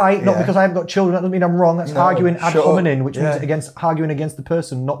still right. Not because I haven't got children. That doesn't mean I'm wrong. That's arguing ad hominem, which means arguing against the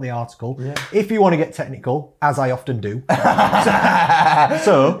person, not the article. Yeah. If you want to get technical, as I often do.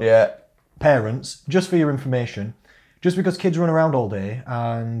 Parents, just for your information, just because kids run around all day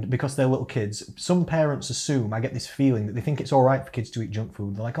and because they're little kids, some parents assume, I get this feeling that they think it's all right for kids to eat junk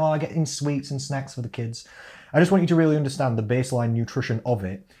food. They're like, oh, I get in sweets and snacks for the kids. I just want you to really understand the baseline nutrition of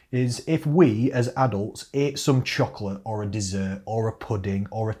it is if we as adults ate some chocolate or a dessert or a pudding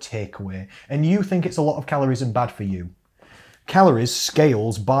or a takeaway and you think it's a lot of calories and bad for you, calories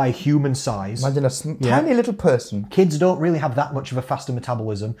scales by human size. Imagine a tiny little person. Kids don't really have that much of a faster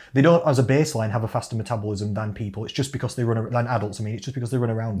metabolism. They don't, as a baseline, have a faster metabolism than people. It's just because they than adults. I mean, it's just because they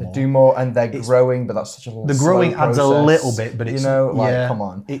run around more. They do more, and they're growing, but that's such a the growing adds a little bit, but it's come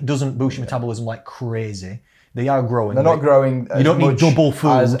on. It doesn't boost your metabolism like crazy. They are growing. They're not growing. You don't need double food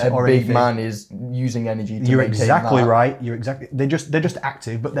as a or big anything. man is using energy. You're exactly right. They're just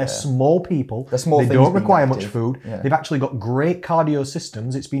active, but they're small people. They're small. They don't require much food. Yeah. They've actually got great cardio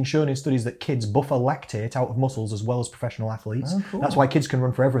systems. It's been shown in studies that kids buffer lactate out of muscles as well as professional athletes. Oh, cool. That's why kids can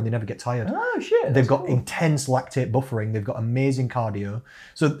run forever and they never get tired. Oh shit! They've got intense lactate buffering. They've got amazing cardio.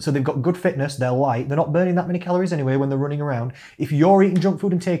 So they've got good fitness. They're light. They're not burning that many calories anyway when they're running around. If you're eating junk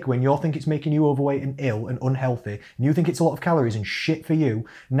food and takeaway and you think it's making you overweight and ill and unhealthy, and you think it's a lot of calories and shit for you,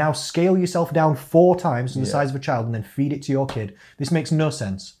 now scale yourself down 4 times to the size of a child and then feed it to your kid. This makes no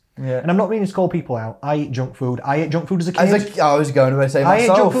sense. Yeah. And I'm not meaning to call people out. I eat junk food. I ate junk food as a kid. I was going to say myself.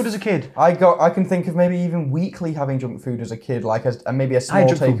 I ate junk food as a kid. I can think of maybe even weekly having junk food as a kid, like maybe a small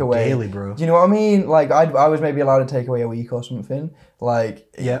takeaway. Daily, bro. Do you know what I mean? Like I was maybe allowed to take away a week or something.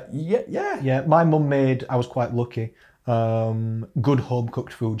 Like yeah. My mum made. I was quite lucky. Good home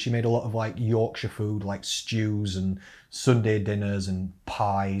cooked food. She made a lot of like Yorkshire food, like stews and Sunday dinners and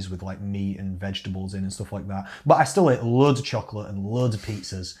pies with like meat and vegetables in and stuff like that. But I still ate loads of chocolate and loads of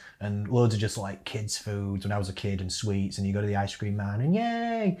pizzas and loads of just like kids' foods when I was a kid and sweets, and you go to the ice cream man and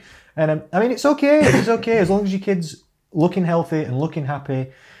yay. And I mean, it's okay. It's okay as long as your kid's looking healthy and looking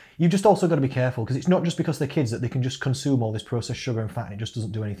happy. You've just also got to be careful, because it's not just because they're kids that they can just consume all this processed sugar and fat and it just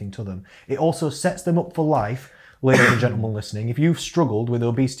doesn't do anything to them. It also sets them up for life. Ladies and gentlemen listening, if you've struggled with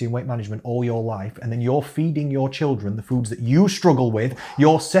obesity and weight management all your life, and then you're feeding your children the foods that you struggle with,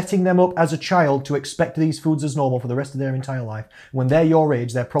 you're setting them up as a child to expect these foods as normal for the rest of their entire life. When they're your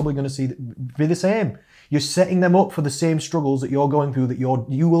age, they're probably going to be the same. You're setting them up for the same struggles that you're going through, that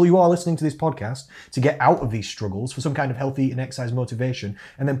you are listening to this podcast to get out of these struggles for some kind of healthy and exercise motivation,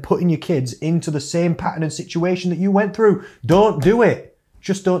 and then putting your kids into the same pattern and situation that you went through. Don't do it.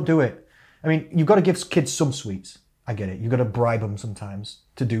 Just don't do it. I mean, you've got to give kids some sweets. I get it. You've got to bribe them sometimes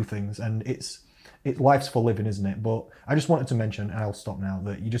to do things, and life's for living, isn't it? But I just wanted to mention, and I'll stop now,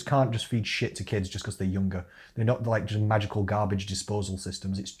 that you just can't just feed shit to kids just because they're younger. They're not like just magical garbage disposal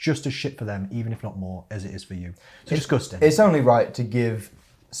systems. It's just as shit for them, even if not more, as it is for you. So just go steady. It's only right to give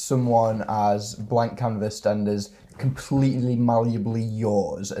someone as blank canvas and as completely malleably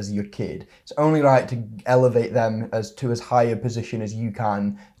yours as your kid. It's only right to elevate them to as high a position as you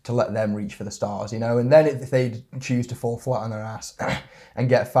can, to let them reach for the stars, you know? And then if they choose to fall flat on their ass and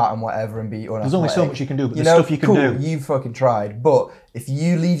get fat and whatever and be unathletic, there's only so much you can do, but there's stuff you can do. You fucking tried. But if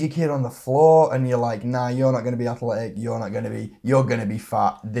you leave your kid on the floor and you're like, nah, you're not going to be athletic, you're going to be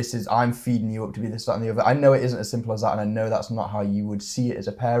fat, I'm feeding you up to be this, that and the other. I know it isn't as simple as that, and I know that's not how you would see it as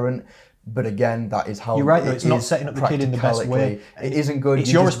a parent. But again, that is how you're right. Though it's not setting up the kid in the best way. It isn't good.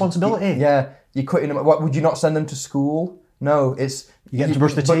 It's your responsibility. You're cutting them. What would you not send them to school? No, it's you get to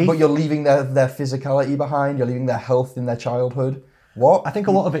brush the teeth. But you're leaving their physicality behind. You're leaving their health in their childhood. What? I think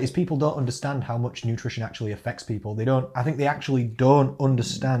a lot of it is people don't understand how much nutrition actually affects people. I think they actually don't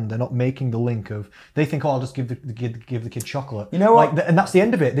understand. They're not making the link of. They think, I'll just give the kid chocolate. You know what? And that's the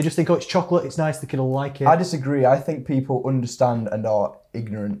end of it. They just think, it's chocolate. It's nice. The kid will like it. I disagree. I think people understand and are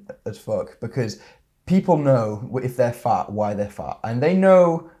ignorant as fuck, because people know if they're fat, why they're fat, and they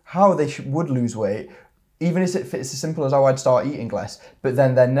know how they would lose weight. Even if it's as simple as, I'd start eating less, but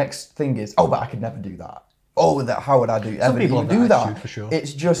then their next thing is, but I could never do that. How would I do? Some people do that? For sure.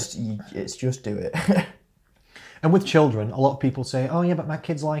 It's just do it. And with children, a lot of people say, but my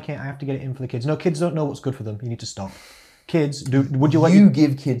kids like it, I have to get it in for the kids. No, kids don't know what's good for them. You need to stop. Kids, would you let you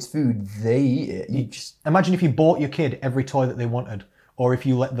give kids food, they eat it. Imagine if you bought your kid every toy that they wanted, or if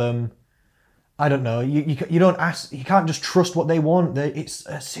you let them, I don't know, you don't ask, you can't just trust what they want. It's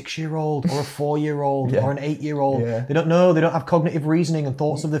a 6-year-old or a 4-year-old or an 8-year-old. Yeah. They don't know, they don't have cognitive reasoning and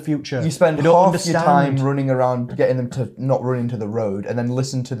thoughts of the future. You spend half your time running around getting them to not run into the road, and then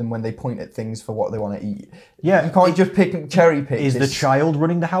listen to them when they point at things for what they want to eat. Yeah. You can't just cherry pick. Is the child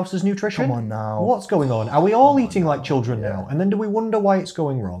running the house's nutrition? Come on now. What's going on? Are we all eating like children now? And then do we wonder why it's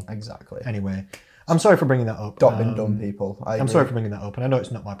going wrong? Exactly. Anyway. I'm sorry for bringing that up. Stop being dumb, people. I'm sorry for bringing that up, and I know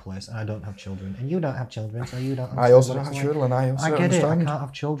it's not my place, and I don't have children, and you don't have children, so you don't. I also don't have children. I get it. I can't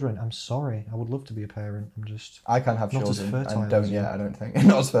have children. I'm sorry. I would love to be a parent. I can't have not children. As fertile and don't yet. I don't think.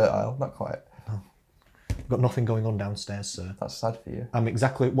 Not as fertile. Not quite. No. Got nothing going on downstairs, sir. That's sad for you. I'm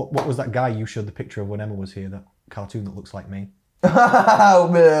exactly. What was that guy you showed the picture of when Emma was here? That cartoon that looks like me.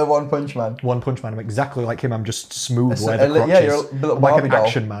 One Punch Man. One Punch Man. I'm exactly like him. I'm just smooth leather crotches. Yeah, you're a little I'm like Barbie an doll.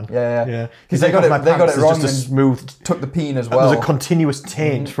 action man. Yeah. Because They got it wrong just a smooth. Took the peen as well. There's a continuous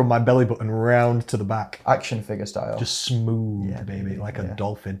taint from my belly button round to the back. Action figure style. Just smooth, baby, like a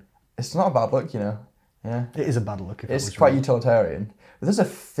dolphin. It's not a bad look, you know. Yeah. It is a bad look. It's quite utilitarian. But there's a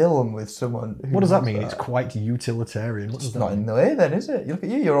film with someone. What does that mean? It's quite utilitarian. It's not in the way then, is it? You look at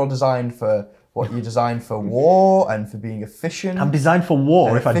you. You're all designed for what? You're designed for war and for being efficient. I'm designed for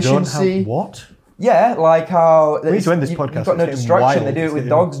war. If I don't have what? Yeah, like how we need to end this podcast. You've got no distraction. They do it with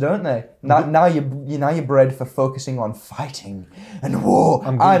dogs, don't they? Now you're bred for focusing on fighting and war.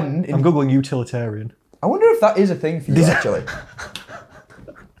 I'm googling utilitarian. I wonder if that is a thing for you actually.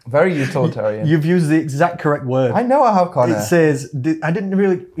 Very utilitarian. You've used the exact correct word. I know I have, Connor. It says, I didn't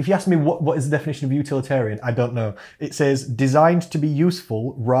really, if you ask me what is the definition of utilitarian, I don't know. It says designed to be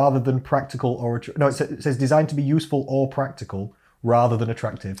useful rather than practical or, no, it says designed to be useful or practical rather than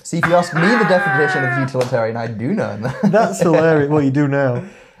attractive. See, if you ask me the definition of utilitarian, I do know. That's hilarious. Well, you do now.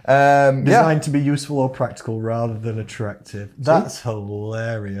 Designed to be useful or practical rather than attractive. That's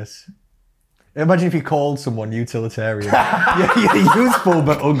hilarious. Imagine if you called someone utilitarian. You're useful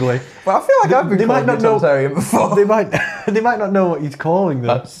but ugly. Well, I feel like I've been called utilitarian before. They might not know what he's calling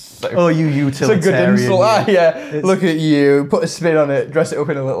them. You utilitarian. It's a good insult. Yeah. Look at you. Put a spin on it. Dress it up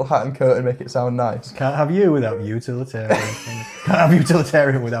in a little hat and coat and make it sound nice. Can't have you without utilitarian. Can't have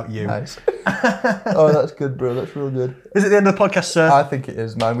utilitarian without you. Nice. Oh, that's good, bro. That's real good. Is it the end of the podcast, sir? I think it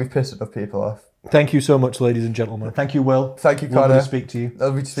is, man. We've pissed enough people off. Thank you so much, ladies and gentlemen. Thank you, Will. Thank you, Connor. Lovely to speak to you.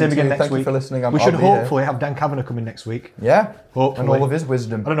 Lovely to speak Same to again you. next Thank week. you for listening. We should hopefully have Dan Kavanagh coming next week. Yeah. Hopefully. And all of his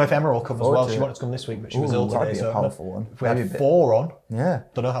wisdom. I don't know if Emma will come as well. She wanted to come this week, but she was ill today. That'd be a powerful one. If we had 4 on, yeah.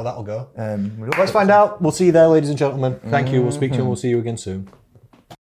 Don't know how that'll go. Let's find out. We'll see you there, ladies and gentlemen. Thank you. We'll speak to you and we'll see you again soon.